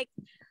me,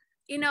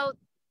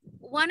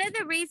 one of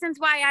the reasons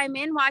why I'm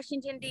in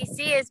Washington,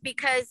 D.C. is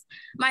because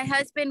my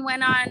husband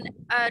went on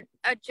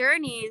a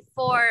journey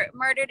for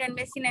murdered and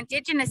missing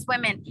Indigenous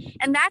women.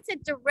 And that's a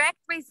direct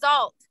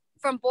result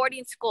from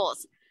boarding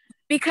schools.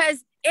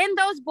 Because in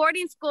those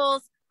boarding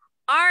schools,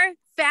 our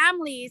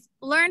families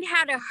learned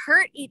how to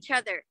hurt each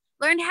other,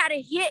 learned how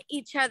to hit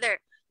each other,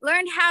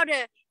 learned how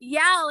to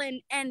yell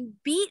and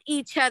beat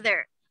each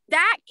other.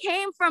 That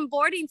came from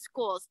boarding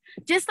schools.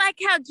 Just like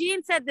how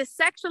Jean said, the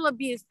sexual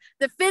abuse,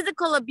 the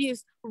physical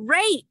abuse,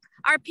 rape.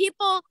 Our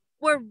people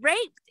were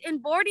raped in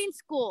boarding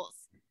schools,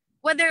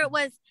 whether it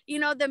was,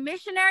 the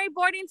missionary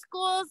boarding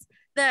schools,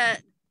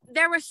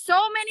 there were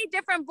so many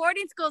different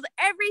boarding schools.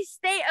 Every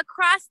state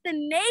across the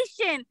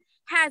nation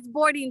has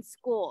boarding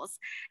schools.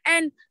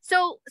 And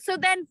so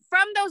then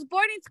from those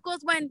boarding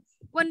schools,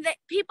 when the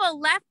people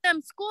left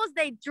them schools,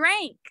 they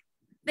drank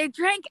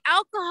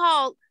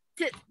alcohol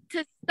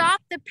to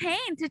stop the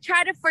pain, to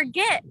try to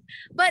forget.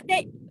 But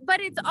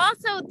it's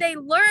also, they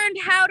learned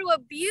how to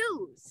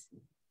abuse.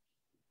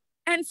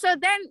 And so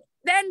then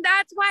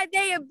that's why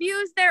they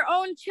abuse their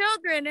own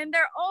children, and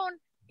their own,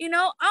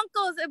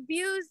 uncles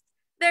abused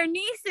their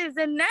nieces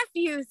and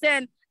nephews,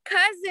 and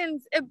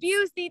cousins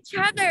abused each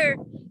other.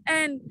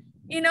 And,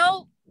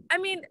 I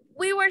mean,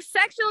 we were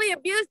sexually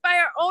abused by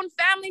our own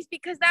families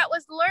because that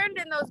was learned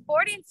in those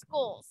boarding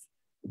schools.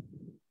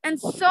 And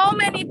so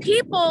many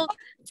people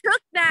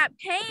took that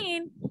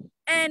pain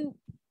and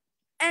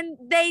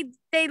they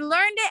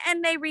learned it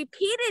and they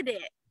repeated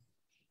it.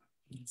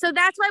 So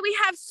that's why we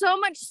have so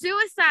much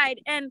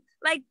suicide. And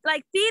like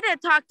Theta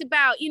talked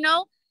about, you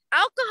know,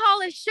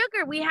 alcohol is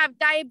sugar. We have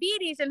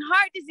diabetes and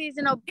heart disease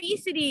and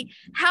obesity,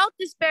 health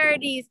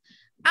disparities,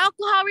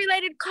 alcohol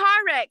related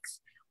car wrecks.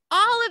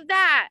 All of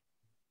that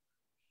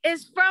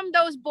is from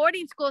those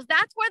boarding schools.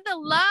 That's where the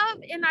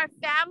love in our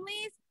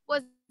families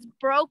was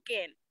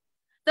broken.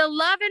 The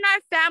love in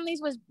our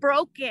families was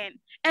broken.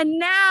 And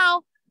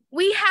now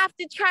we have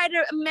to try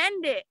to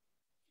amend it.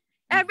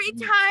 Every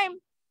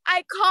time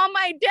I call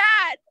my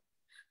dad,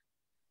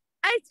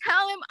 I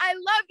tell him, I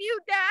love you,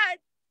 Dad.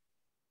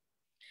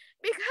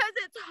 Because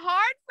it's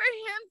hard for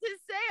him to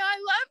say, I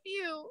love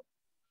you.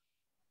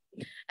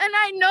 And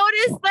I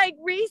noticed like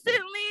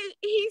recently,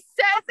 he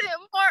says it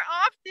more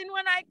often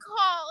when I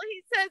call.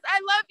 He says, I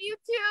love you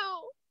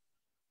too.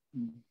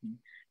 Mm-hmm.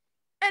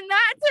 And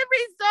that's a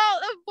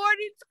result of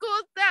boarding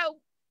schools that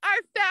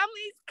our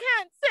families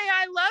can't say,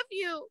 I love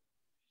you.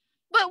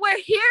 But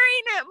we're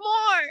hearing it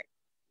more.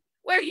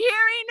 We're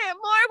hearing it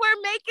more.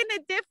 We're making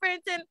a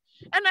difference. And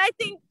I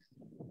think,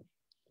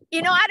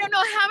 you know, I don't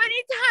know how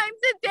many times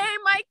a day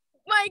my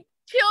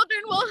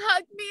children will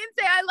hug me and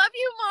say, I love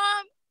you,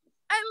 Mom.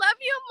 I love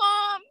you,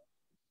 Mom.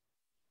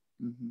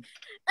 Mm-hmm.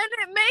 And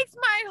it makes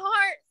my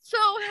heart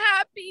so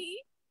happy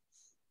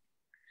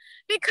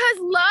because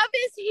love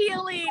is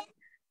healing.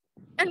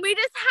 And we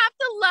just have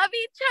to love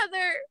each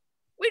other.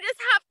 We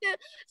just have to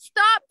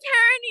stop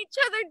tearing each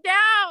other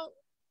down.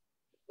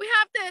 We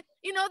have to,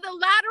 you know, the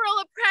lateral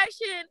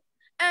oppression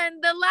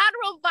and the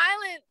lateral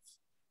violence,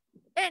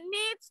 it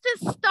needs to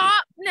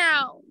stop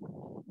now.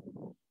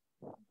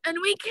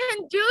 And we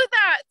can do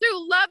that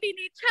through loving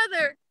each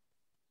other.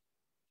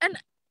 And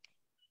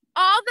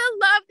all the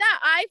love that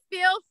I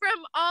feel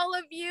from all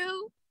of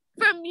you,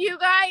 from you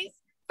guys,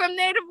 from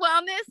Native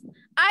Wellness,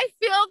 I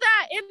feel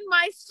that in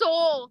my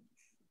soul.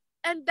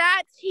 And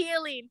that's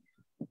healing.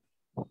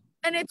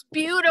 And it's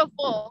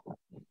beautiful.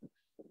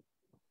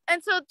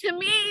 And so to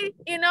me,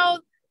 you know,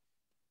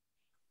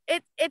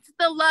 it's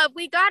the love.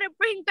 We got to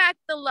bring back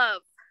the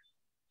love.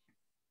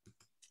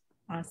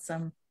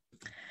 Awesome.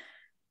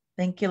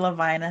 Thank you,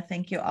 Lavina.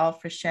 Thank you all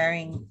for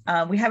sharing.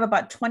 We have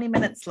about 20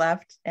 minutes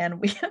left, and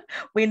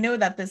we knew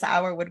that this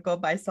hour would go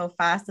by so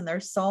fast, and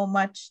there's so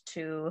much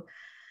to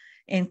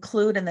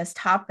include in this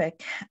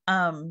topic.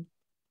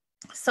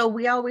 So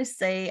we always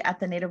say at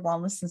the Native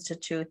Wellness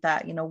Institute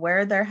that, you know,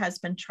 where there has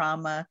been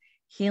trauma,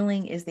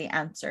 healing is the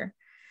answer.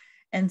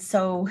 And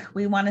so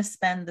we want to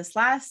spend this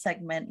last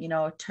segment, you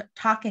know,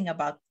 talking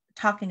about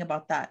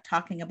that,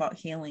 talking about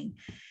healing.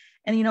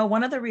 And, you know,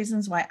 one of the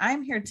reasons why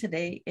I'm here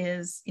today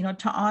is, you know,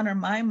 to honor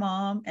my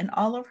mom and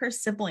all of her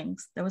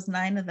siblings. There was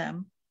 9 of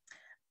them,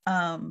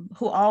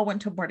 who all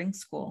went to boarding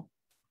school.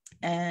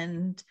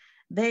 And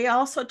they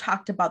also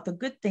talked about the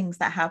good things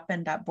that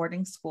happened at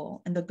boarding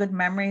school and the good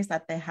memories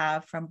that they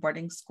have from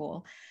boarding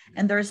school.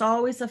 And there's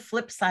always a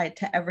flip side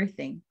to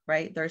everything,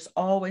 right? There's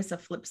always a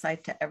flip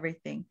side to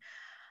everything.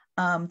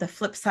 The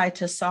flip side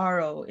to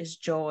sorrow is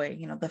joy.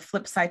 You know, the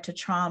flip side to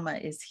trauma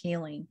is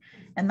healing.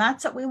 And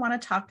that's what we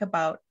want to talk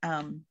about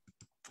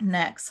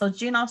next. So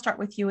Jean, I'll start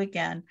with you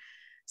again.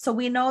 So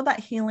we know that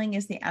healing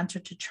is the answer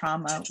to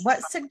trauma.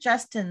 What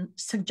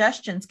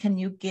suggestions can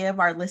you give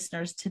our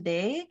listeners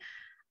today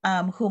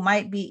who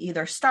might be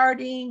either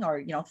starting or,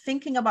 you know,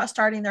 thinking about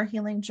starting their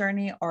healing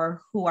journey,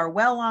 or who are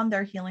well on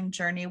their healing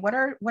journey? What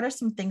are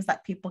some things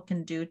that people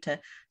can do to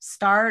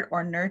start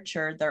or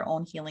nurture their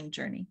own healing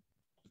journey?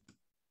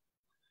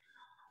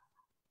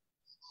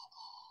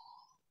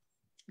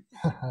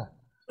 I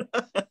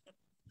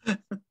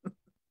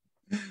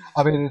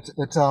mean, it's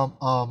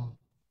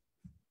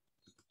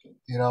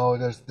you know,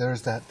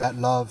 there's that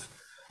love,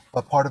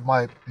 but part of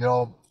my, you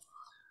know,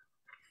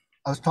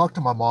 I was talking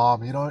to my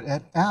mom, you know,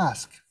 and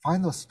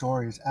find those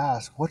stories,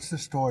 ask, what's the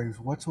stories,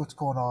 what's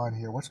going on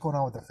here, what's going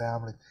on with the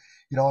family,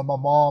 you know. And my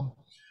mom,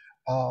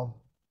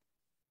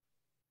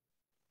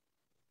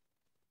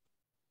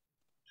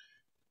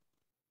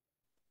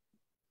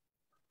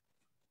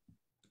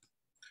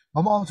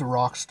 my mom's a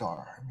rock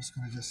star. I'm just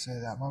gonna say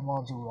that my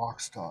mom's a rock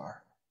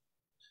star,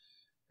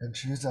 and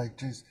she's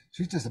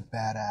just a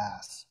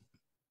badass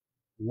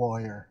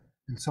warrior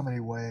in so many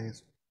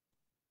ways.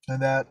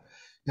 And that,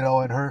 you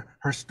know, in her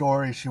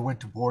story, she went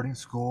to boarding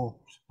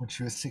school when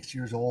she was 6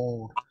 years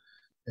old,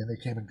 and they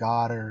came and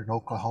got her in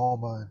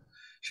Oklahoma, and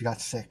she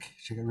got sick.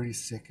 She got really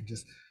sick, and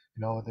just,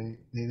 you know, they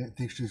didn't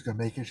think she was gonna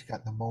make it. She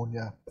got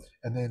pneumonia,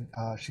 and then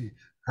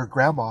her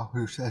grandma,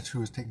 who said she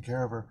was taking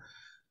care of her,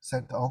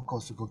 sent the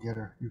uncles to go get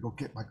her. You go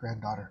get my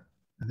granddaughter,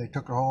 and they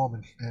took her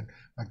home, and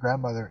my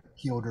grandmother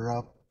healed her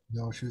up.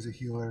 You know, she was a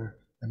healer,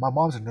 and my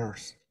mom's a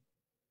nurse,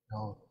 you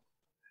know,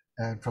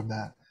 and from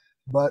that.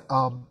 But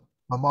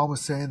my mom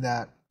was saying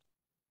that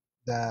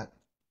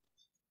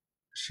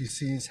she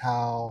sees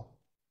how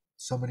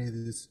so many of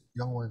these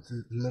young ones,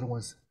 the little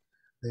ones,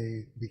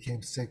 they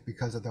became sick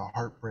because of their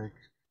heartbreak,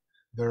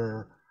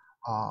 their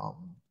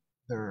um,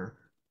 their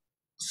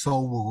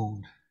soul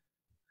wound,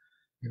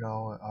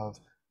 of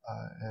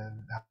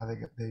and how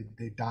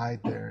they died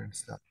there and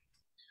stuff.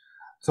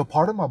 So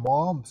part of my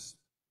mom's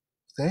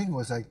thing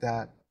was like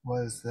that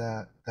was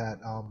that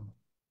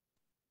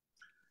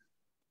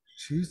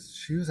she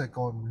was like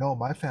going, no,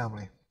 my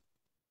family,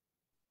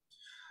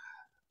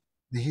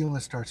 the healing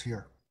starts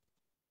here.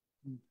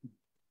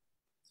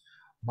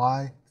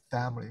 My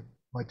family,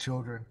 my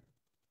children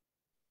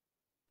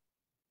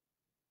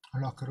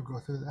are not going to go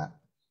through that.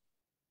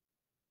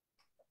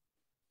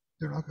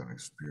 They're not going to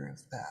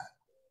experience that.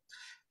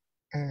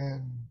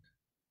 And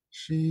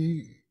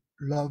she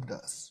loved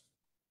us.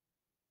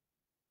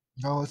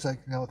 It's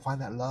like,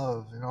 find that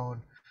love,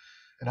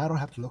 and I don't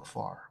have to look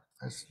far.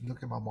 I just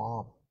look at my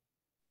mom,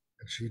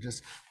 and she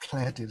just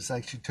planted. It's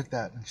like she took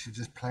that and she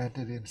just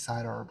planted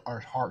inside our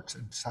hearts,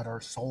 inside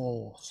our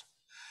souls,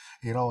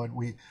 and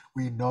we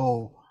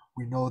know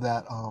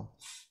that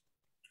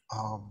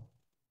um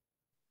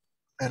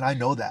and I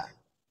know that,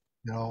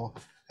 you know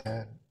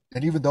and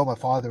and even though my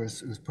father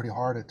was pretty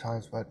hard at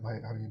times, but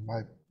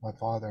my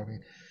father,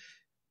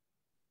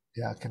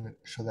 yeah, can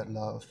show that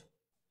love.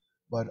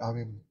 But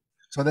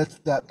so that's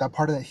that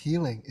part of that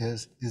healing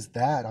is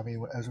that,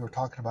 as we're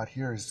talking about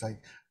here, is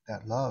like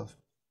that love,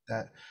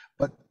 that.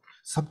 But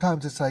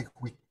sometimes it's like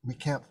we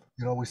can't,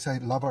 we say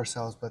love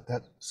ourselves, but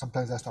that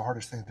sometimes that's the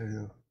hardest thing to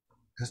do,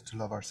 is to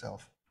love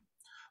ourselves.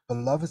 But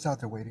love is out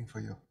there waiting for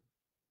you.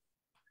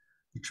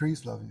 The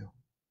trees love you.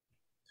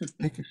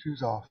 Take your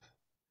shoes off.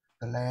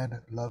 The land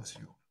loves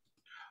you.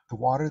 The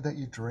water that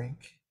you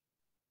drink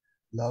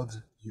loves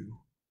you.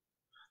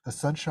 The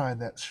sunshine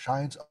that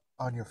shines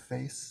on your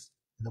face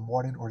in the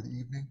morning or the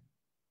evening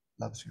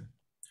loves you.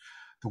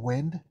 The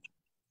wind,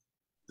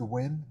 the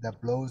wind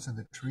that blows in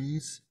the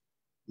trees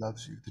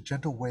loves you. The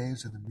gentle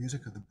waves and the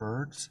music of the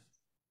birds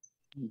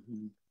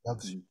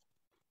loves you.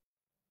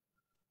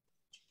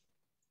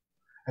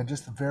 And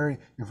just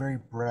your very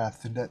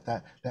breath, and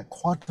that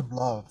quantum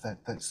love,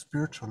 that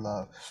spiritual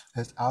love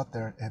that's out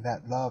there, and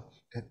that love,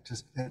 it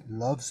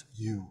loves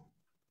you.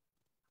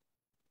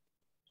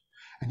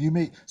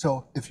 And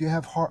so if you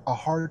have a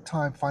hard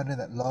time finding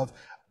that love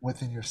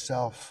within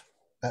yourself,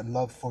 that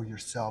love for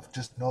yourself,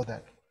 just know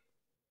that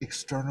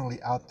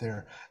externally out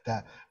there,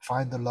 that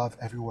find the love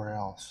everywhere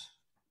else.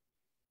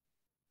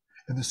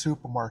 In the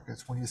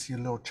supermarkets, when you see a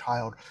little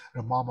child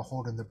and a mama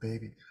holding the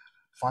baby,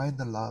 find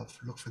the love,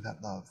 look for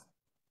that love.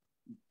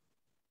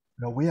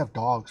 We have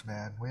dogs,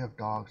 man. We have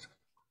dogs.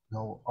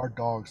 Our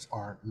dogs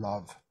are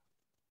love.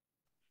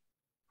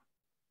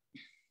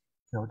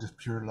 Just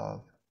pure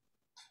love.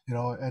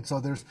 And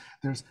so there's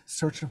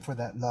searching for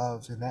that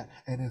love,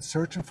 and in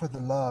searching for the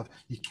love,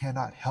 you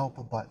cannot help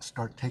but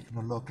start taking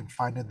a look and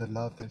finding the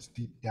love that's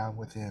deep down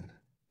within,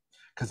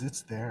 because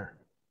it's there.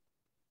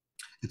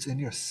 It's in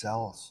your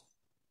cells.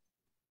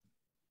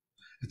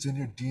 It's in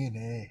your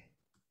DNA.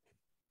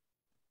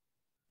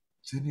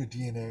 It's in your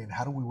DNA. And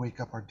how do we wake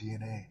up our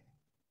DNA?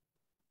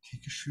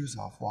 Take your shoes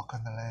off, walk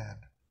on the land.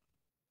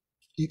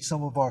 Eat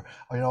some of our,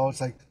 it's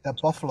like that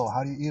buffalo.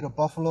 How do you eat a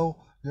buffalo?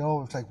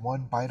 It's like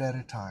one bite at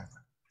a time.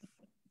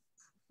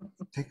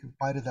 Take a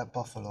bite of that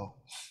buffalo.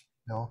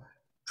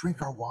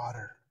 Drink our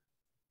water.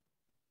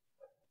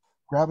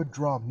 Grab a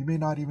drum. You may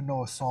not even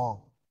know a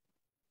song.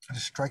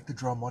 Just strike the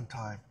drum one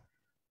time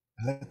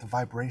and let the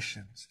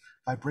vibrations.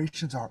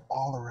 Vibrations are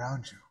all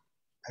around you,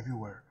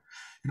 everywhere.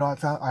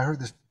 I heard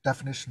this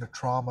definition of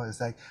trauma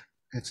is like,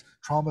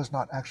 trauma is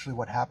not actually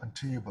what happened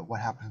to you, but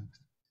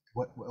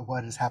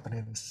what is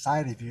happening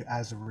inside of you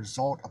as a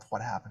result of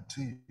what happened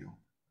to you.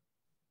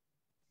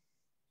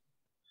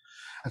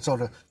 And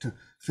so to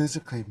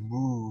physically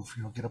move,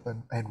 get up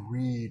and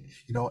read,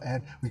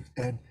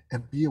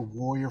 and be a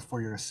warrior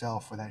for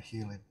yourself for that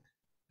healing.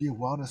 Be a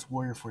wellness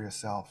warrior for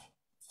yourself.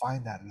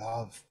 Find that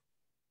love.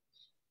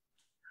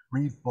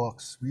 Read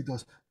books. Read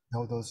those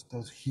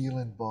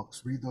healing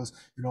books. Read those,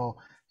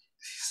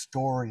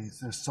 stories.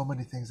 There's so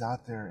many things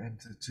out there, and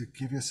to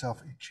give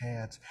yourself a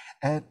chance.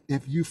 And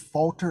if you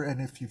falter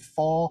and if you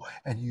fall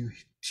and you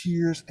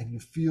tears and you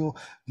feel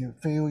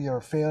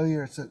failure,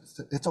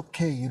 it's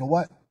okay. You know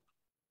what?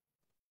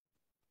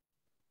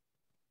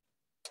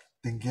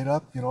 Then get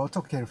up. It's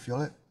okay to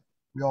feel it.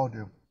 We all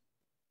do.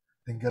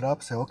 Then get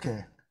up, say,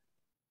 okay,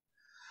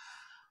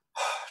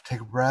 take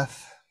a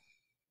breath,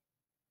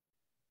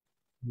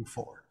 move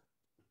forward.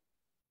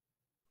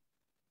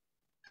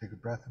 Take a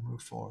breath and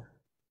move forward.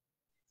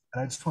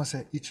 And I just want to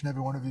say, each and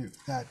every one of you,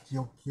 that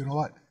you know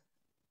what?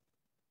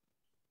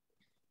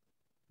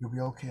 You'll be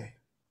okay.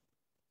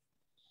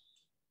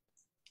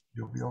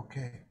 You'll be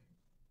okay.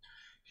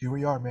 Here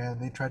we are, man.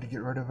 They tried to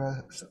get rid of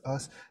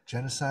us,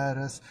 genocide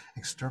us,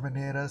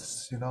 exterminate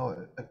us,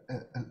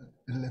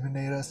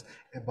 eliminate us.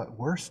 But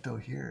we're still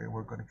here, and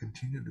we're going to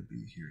continue to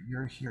be here.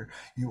 You're here.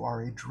 You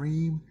are a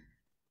dream,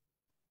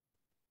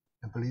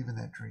 and believe in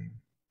that dream.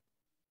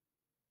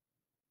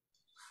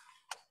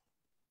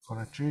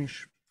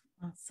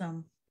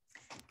 Awesome.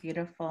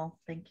 Beautiful.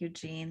 Thank you,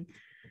 Jean.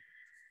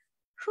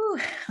 Whew,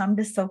 I'm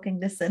just soaking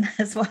this in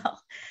as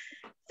well.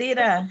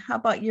 Theta, how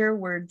about your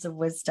words of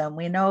wisdom?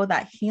 We know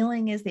that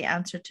healing is the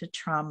answer to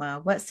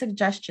trauma. What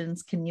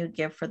suggestions can you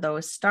give for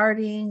those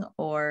starting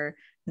or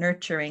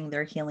nurturing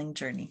their healing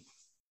journey?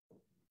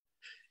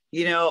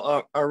 You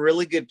know, a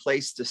really good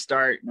place to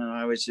start, and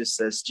I was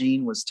just, as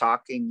Jean was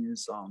talking,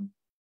 is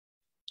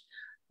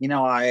you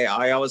know,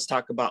 I always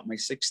talk about my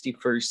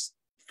 61st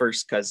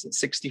first cousin,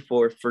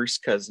 64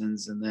 first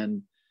cousins, and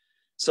then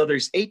so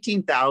there's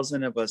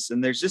 18,000 of us,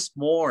 and there's just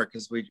more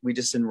because we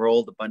just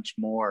enrolled a bunch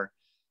more,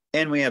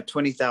 and we have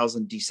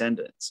 20,000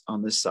 descendants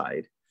on this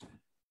side.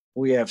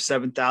 We have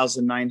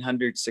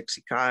 7,900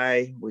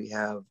 Siksikai. We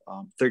have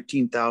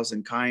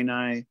 13,000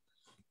 Kainai.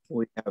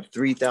 We have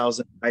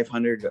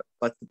 3,500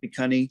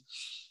 Patapikani.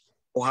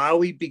 How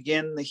we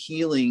begin the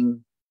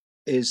healing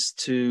is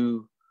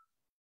to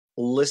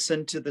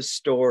listen to the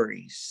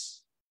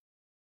stories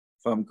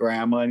from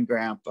grandma and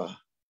grandpa.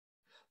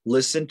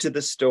 Listen to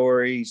the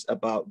stories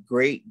about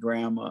great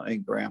grandma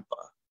and grandpa.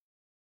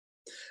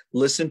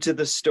 Listen to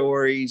the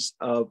stories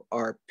of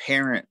our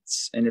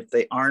parents. And if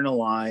they aren't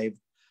alive,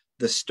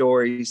 the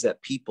stories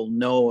that people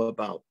know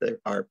about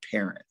our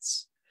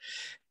parents.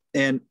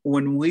 And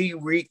when we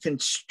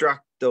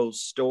reconstruct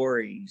those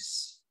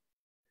stories,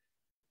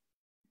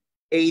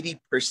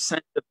 80%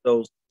 of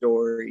those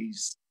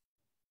stories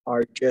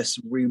are just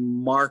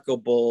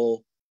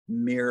remarkable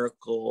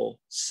miracle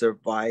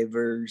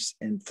survivors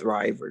and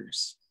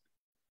thrivers.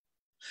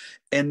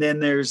 And then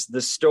there's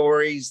the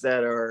stories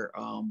that are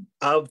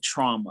of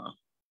trauma.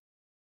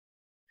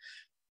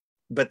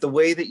 But the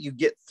way that you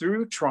get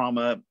through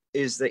trauma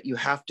is that you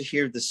have to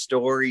hear the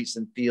stories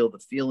and feel the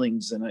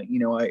feelings. And,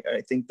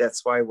 I think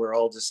that's why we're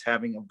all just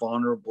having a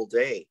vulnerable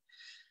day.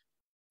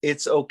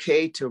 It's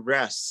okay to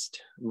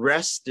rest.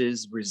 Rest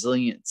is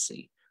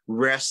resiliency.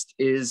 Rest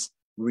is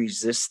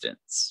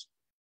resistance.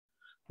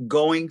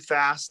 Going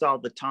fast all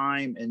the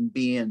time and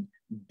being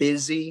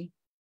busy,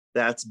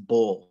 that's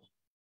bull.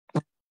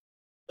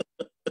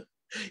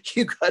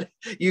 You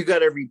got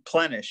to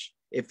replenish.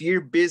 If you're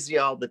busy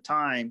all the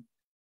time,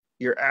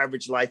 your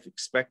average life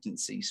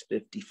expectancy is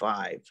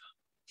 55,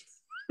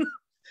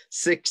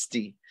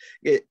 60.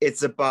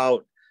 It's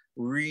about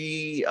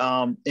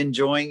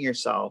enjoying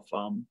yourself,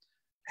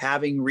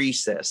 having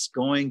recess,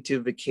 going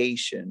to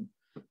vacation,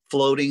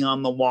 floating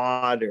on the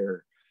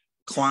water,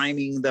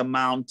 climbing the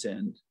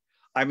mountain.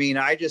 I mean,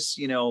 I just,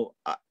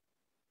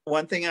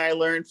 one thing I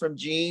learned from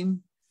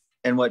Jean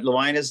and what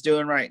Luina's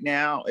doing right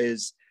now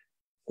is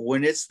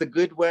when it's the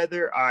good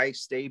weather, I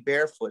stay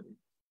barefooted.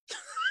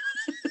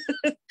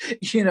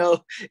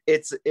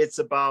 It's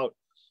about,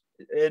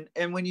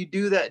 and when you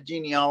do that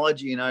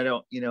genealogy, and I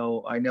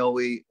know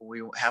we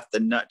have to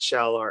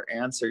nutshell our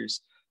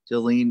answers,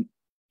 Jolene,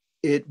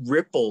 it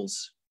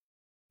ripples.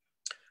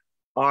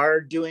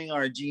 Doing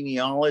our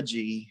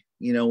genealogy,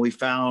 we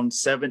found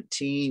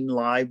 17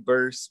 live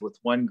births with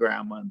one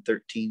grandma and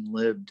 13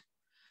 lived.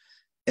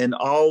 And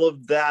all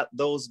of that,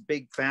 those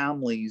big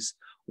families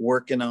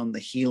working on the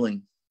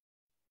healing.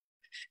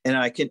 And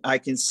I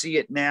can see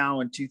it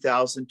now in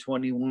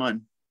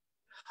 2021.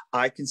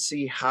 I can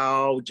see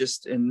how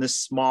just in this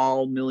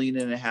small 1.5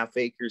 million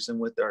acres and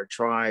with our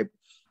tribe,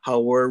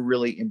 how we're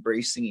really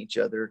embracing each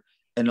other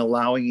and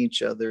allowing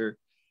each other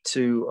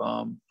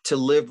to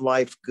live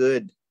life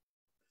good.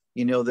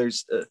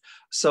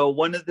 So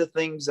one of the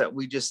things that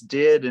we just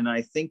did, and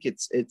I think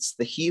it's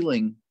the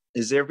healing,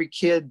 is every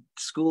kid,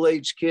 school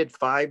age kid,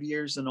 5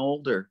 years and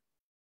older,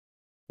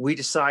 we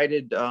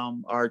decided,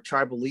 our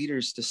tribal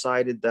leaders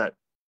decided that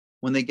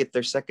when they get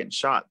their second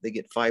shot, they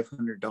get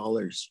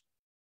 $500.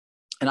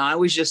 And I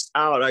was just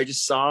out. I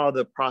just saw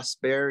the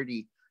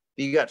prosperity.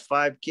 You got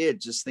 5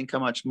 kids. Just think how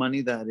much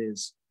money that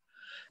is.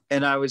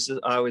 And I was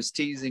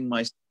teasing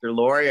my sister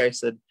Lori. I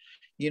said,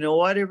 you know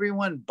what?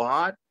 Everyone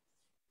bought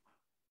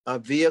a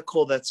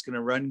vehicle that's going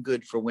to run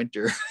good for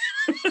winter.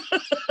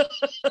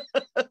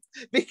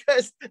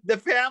 Because the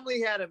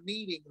family had a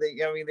meeting. They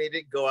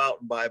didn't go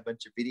out and buy a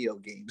bunch of video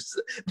games.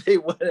 They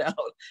went out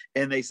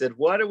and they said,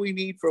 what do we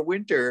need for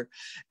winter?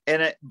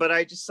 But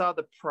I just saw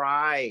the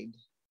pride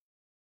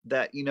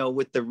that,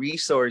 with the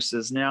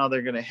resources now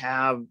they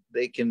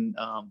can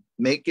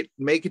make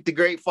it to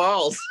Great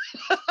Falls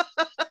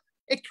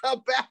and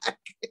come back.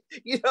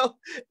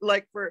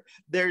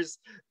 There's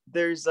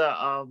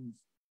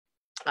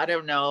I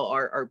don't know,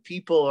 our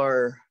people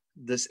are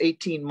this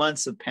 18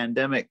 months of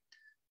pandemic,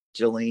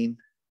 Jolene,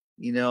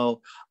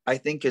 I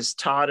think has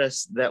taught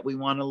us that we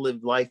want to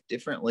live life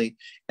differently.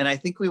 And I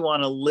think we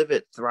want to live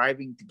it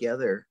thriving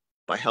together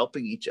by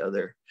helping each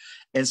other.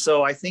 And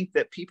so I think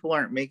that people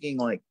aren't making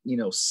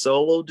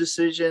solo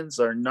decisions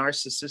or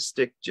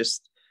narcissistic,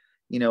 just,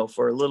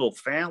 for a little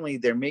family,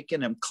 they're making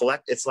them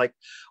collect. It's like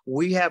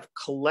we have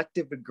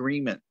collective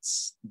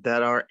agreements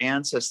that our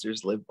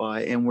ancestors lived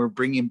by, and we're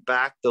bringing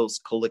back those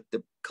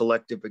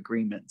collective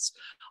agreements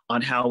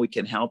on how we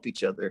can help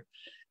each other.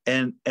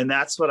 And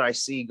that's what I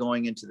see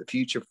going into the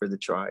future for the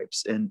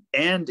tribes and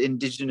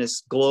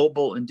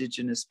global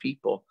indigenous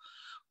people.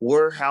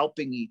 We're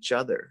helping each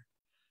other.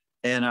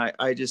 And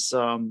I just,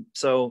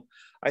 so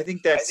I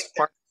think that's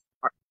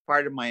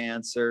part of my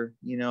answer,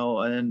 you know,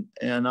 and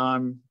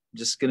I'm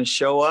just going to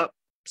show up,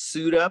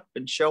 suit up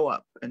and show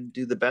up and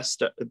do the best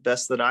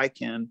that I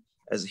can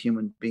as a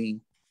human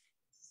being.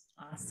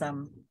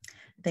 Awesome.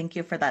 Thank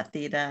you for that,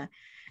 Theda.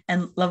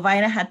 And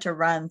Lavina had to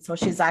run, so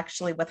she's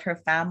actually with her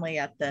family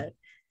at the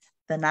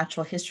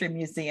Natural History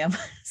Museum.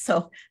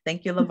 So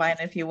thank you,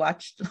 Lavina, if you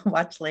watch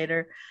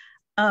later.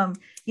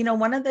 You know,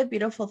 one of the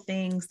beautiful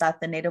things that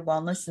the Native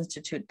Wellness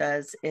Institute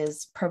does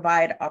is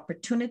provide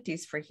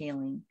opportunities for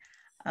healing.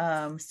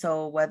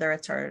 So whether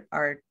it's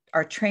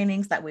our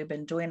trainings that we've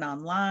been doing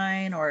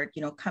online, or,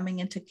 you know, coming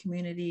into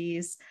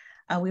communities,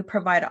 we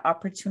provide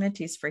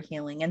opportunities for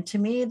healing. And to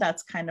me,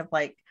 that's kind of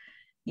like,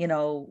 you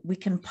know, we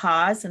can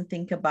pause and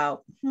think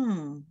about,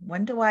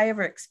 when do I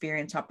ever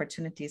experience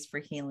opportunities for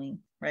healing,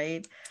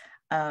 right?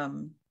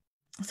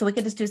 So we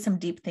could just do some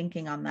deep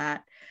thinking on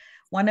that.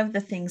 One of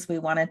the things we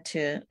wanted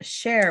to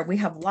share, we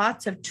have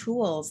lots of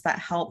tools that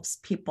helps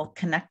people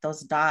connect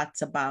those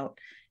dots about,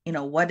 you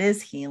know, what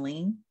is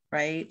healing,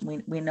 right?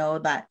 We know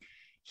that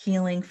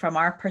healing from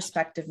our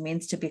perspective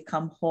means to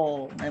become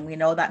whole. And we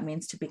know that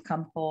means to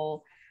become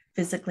whole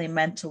physically,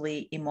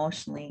 mentally,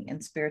 emotionally,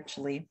 and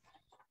spiritually.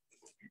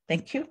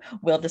 Thank you.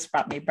 Will just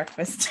brought me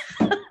breakfast.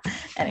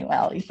 Anyway,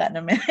 I'll eat that in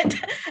a minute.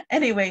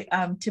 Anyway,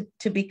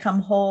 to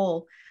become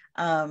whole,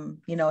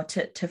 you know,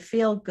 to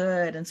feel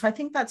good. And so I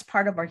think that's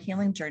part of our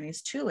healing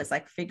journeys too, is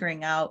like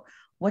figuring out,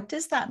 what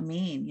does that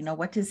mean? You know,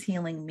 what does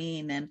healing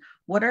mean? And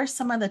what are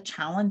some of the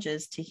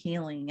challenges to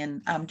healing?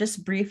 And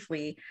just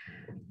briefly,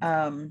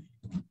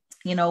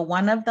 you know,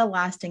 one of the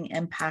lasting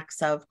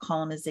impacts of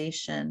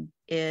colonization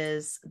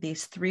is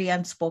these 3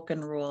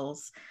 unspoken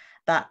rules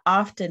that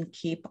often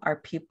keep our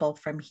people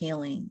from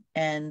healing.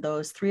 And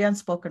those 3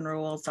 unspoken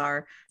rules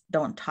are: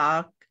 don't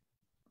talk,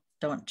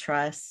 don't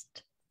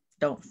trust,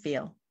 don't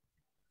feel.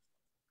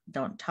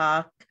 Don't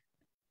talk,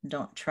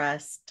 don't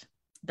trust,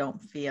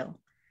 don't feel.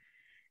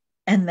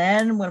 And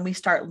then when we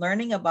start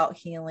learning about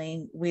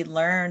healing, we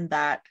learn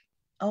that,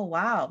 oh,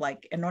 wow,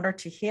 like in order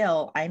to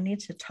heal, I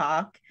need to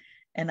talk,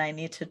 and I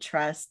need to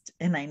trust,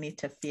 and I need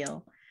to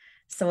feel.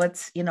 So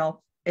it's, you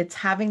know, it's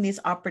having these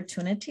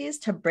opportunities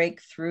to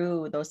break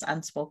through those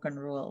unspoken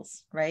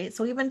rules, right?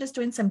 So even just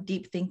doing some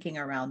deep thinking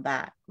around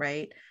that,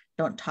 right?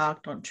 Don't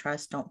talk, don't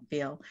trust, don't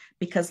feel,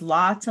 because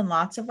lots and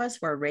lots of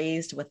us were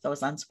raised with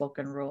those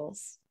unspoken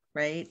rules,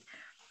 right?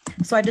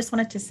 So I just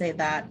wanted to say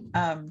that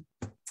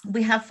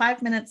we have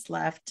 5 minutes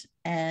left.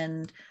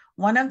 And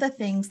one of the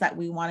things that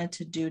we wanted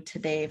to do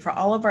today for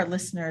all of our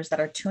listeners that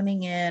are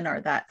tuning in,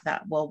 or that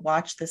will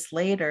watch this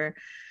later,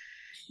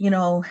 you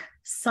know,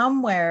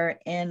 somewhere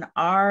in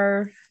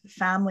our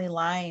family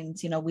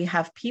lines, you know, we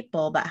have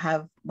people that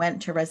have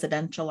went to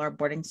residential or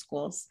boarding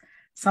schools.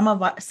 Some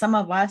of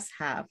us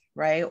have,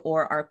 right?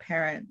 Or our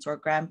parents or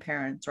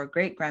grandparents or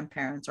great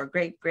grandparents or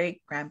great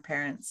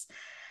grandparents.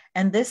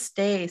 And this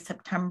day,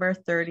 September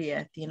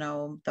 30th, you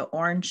know, the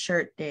Orange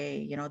Shirt Day,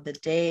 you know, the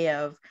day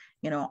of,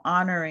 you know,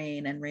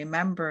 honoring and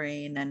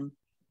remembering and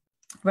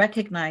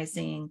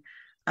recognizing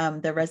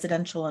the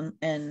residential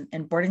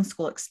and boarding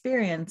school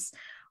experience,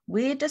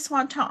 we just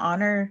want to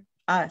honor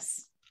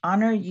us,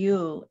 honor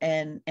you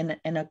in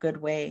a good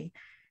way.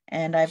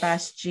 And I've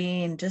asked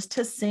Jean just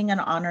to sing an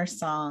honor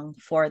song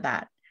for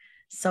that.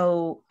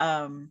 So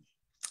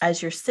as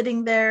you're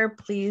sitting there,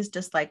 please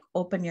just like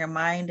open your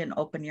mind and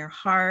open your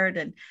heart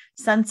and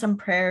send some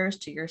prayers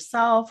to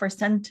yourself, or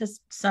send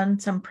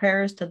some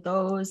prayers to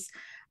those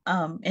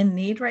in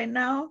need right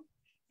now.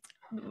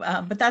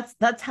 But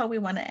that's how we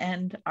want to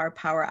end our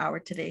power hour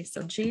today.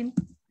 So Jean.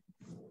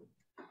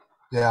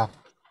 Yeah.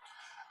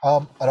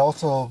 I'd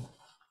also,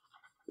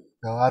 you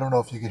know, I don't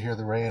know if you could hear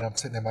the rain. I'm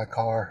sitting in my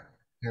car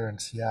here in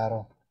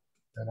Seattle,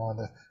 and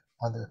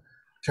on the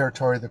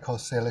territory of the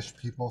Coast Salish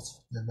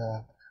peoples, in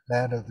the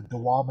land of the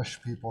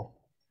Duwamish people,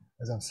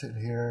 as I'm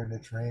sitting here and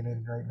it's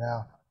raining right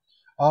now.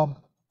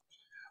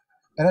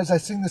 And as I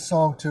sing this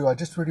song too, I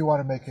just really want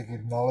to make an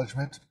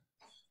acknowledgement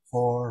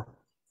for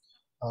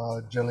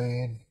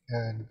Jolene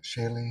and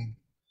Shailene.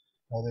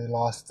 They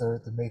lost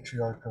the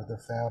matriarch of their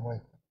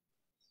family,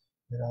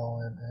 you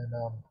know, and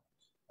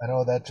I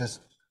know that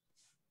just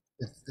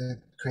it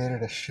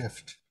created a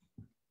shift.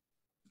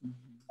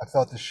 I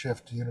felt the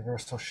shift, a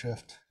universal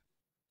shift,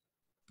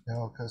 you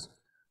know, because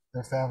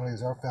their family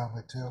is our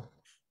family too,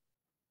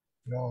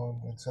 you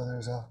know, and so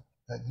there's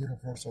that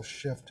universal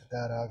shift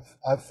that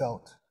I've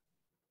felt,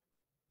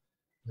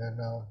 and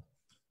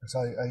so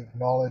I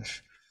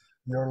acknowledge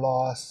your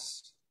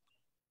loss,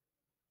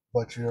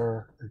 but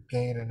your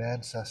gain an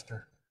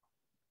ancestor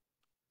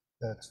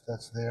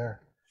that's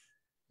there,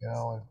 you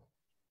know,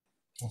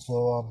 and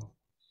so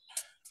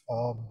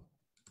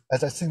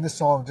as I sing this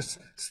song, just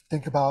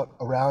think about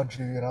around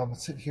you. You know, I'm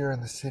sitting here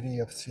in the city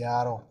of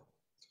Seattle,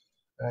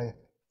 and I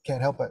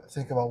can't help but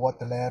think about what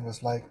the land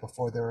was like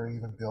before there were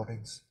even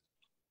buildings.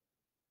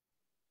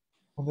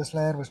 When this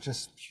land was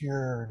just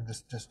pure, and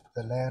just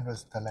the land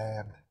was the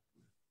land.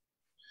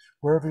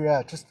 Wherever you're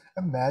at, just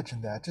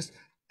imagine that. Just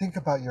think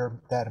about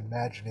that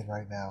imagining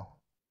right now.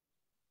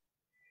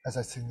 as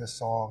I sing this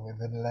song, in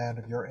the land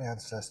of your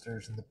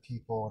ancestors and the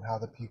people and how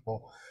the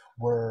people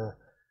were,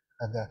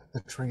 and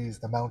the trees,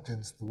 the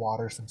mountains, the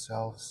waters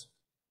themselves.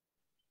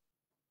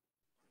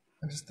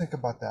 And just think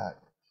about that,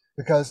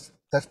 because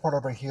that's part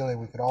of our healing.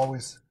 We can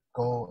always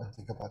go and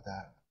think about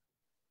that,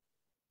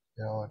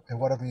 and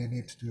whatever you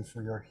need to do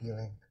for your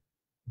healing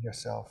in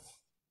yourself,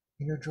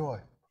 in your joy,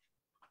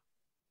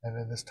 and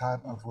in this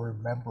time of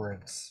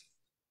remembrance.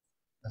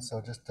 And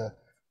so just to,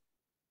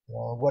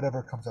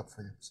 whatever comes up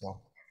for you.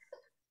 So.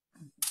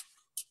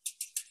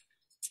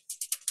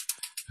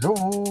 Yo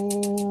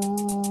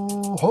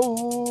ho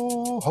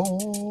ho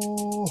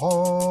ha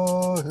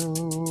yu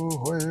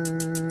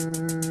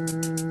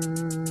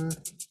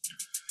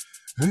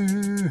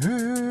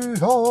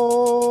ho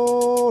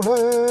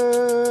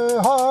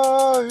le ha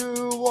yu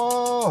wa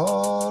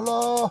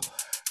la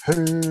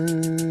hey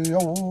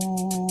yo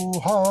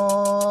ha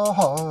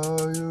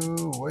yu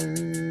we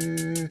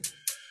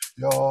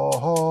ya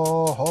ha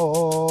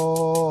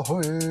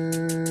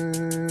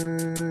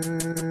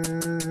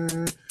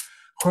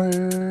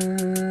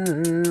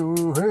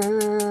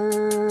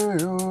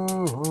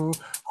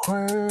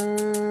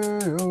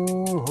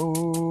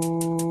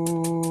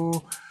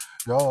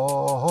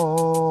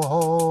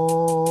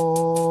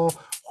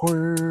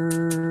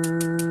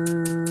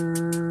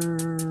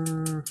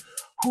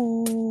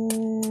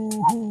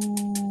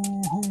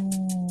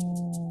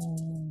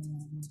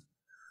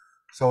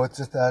So it's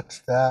just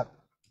that.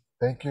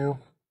 Thank you.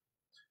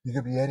 You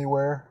could be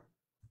anywhere.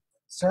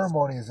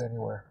 Ceremony is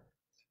anywhere.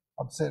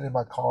 I'm sitting in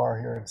my car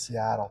here in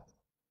Seattle.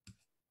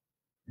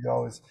 You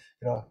always,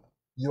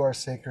 you are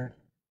sacred.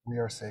 We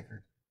are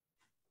sacred.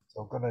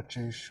 So gonna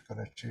chish.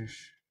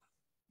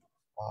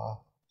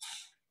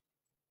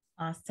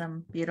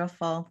 Awesome.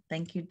 Beautiful.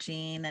 Thank you,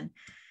 Jean. And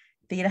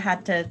Thea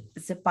had to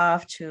zip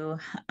off to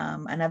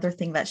another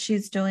thing that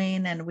she's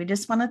doing. And we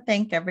just want to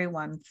thank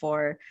everyone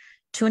for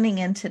tuning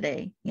in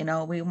today.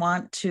 We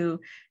want to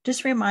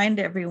just remind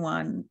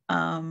everyone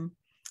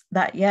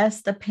that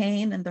yes, the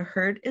pain and the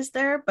hurt is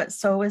there, but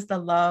so is the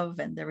love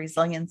and the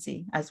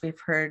resiliency, as we've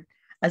heard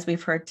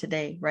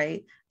today,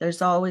 right?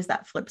 There's always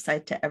that flip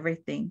side to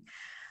everything.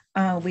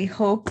 We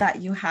hope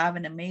that you have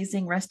an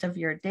amazing rest of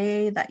your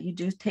day, that you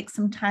do take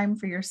some time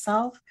for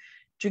yourself,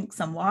 drink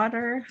some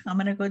water. I'm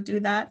going to go do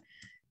that.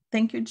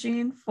 Thank you,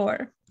 Jean,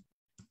 for,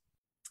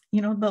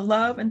 the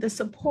love and the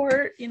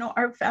support.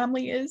 Our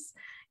family is,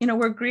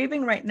 we're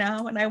grieving right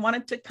now. And I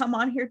wanted to come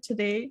on here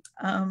today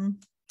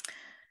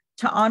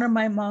to honor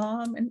my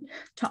mom and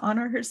to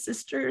honor her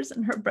sisters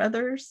and her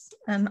brothers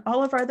and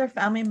all of our other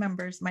family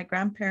members, my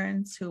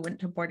grandparents who went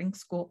to boarding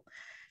school,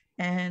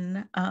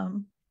 and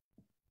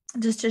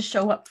just to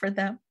show up for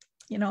them,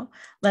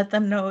 let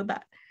them know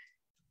that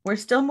we're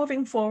still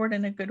moving forward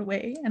in a good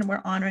way and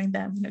we're honoring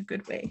them in a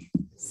good way.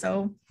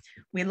 So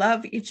we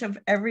love each and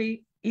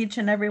every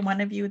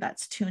one of you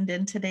that's tuned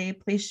in today.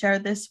 Please share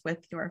this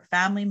with your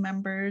family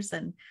members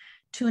and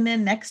tune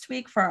in next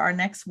week for our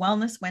next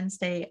Wellness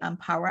Wednesday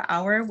Power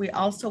Hour. We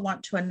also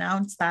want to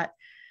announce that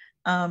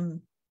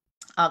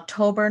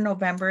October,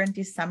 November, and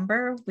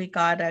December, we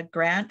got a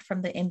grant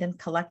from the Indian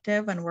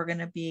Collective, and we're going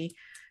to be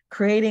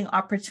creating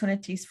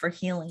opportunities for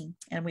healing.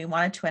 And we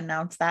wanted to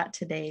announce that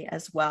today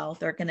as well.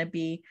 They're going to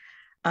be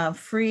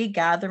free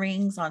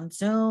gatherings on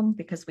Zoom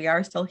because we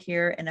are still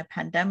here in a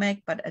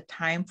pandemic, but a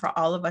time for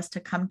all of us to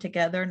come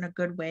together in a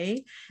good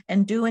way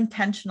and do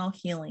intentional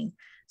healing.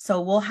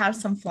 So we'll have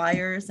some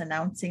flyers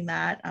announcing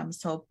that.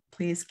 So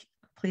please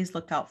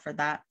look out for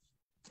that.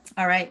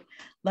 All right.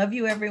 Love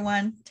you,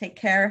 everyone. Take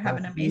care. Have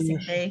an amazing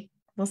day.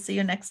 We'll see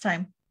you next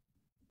time.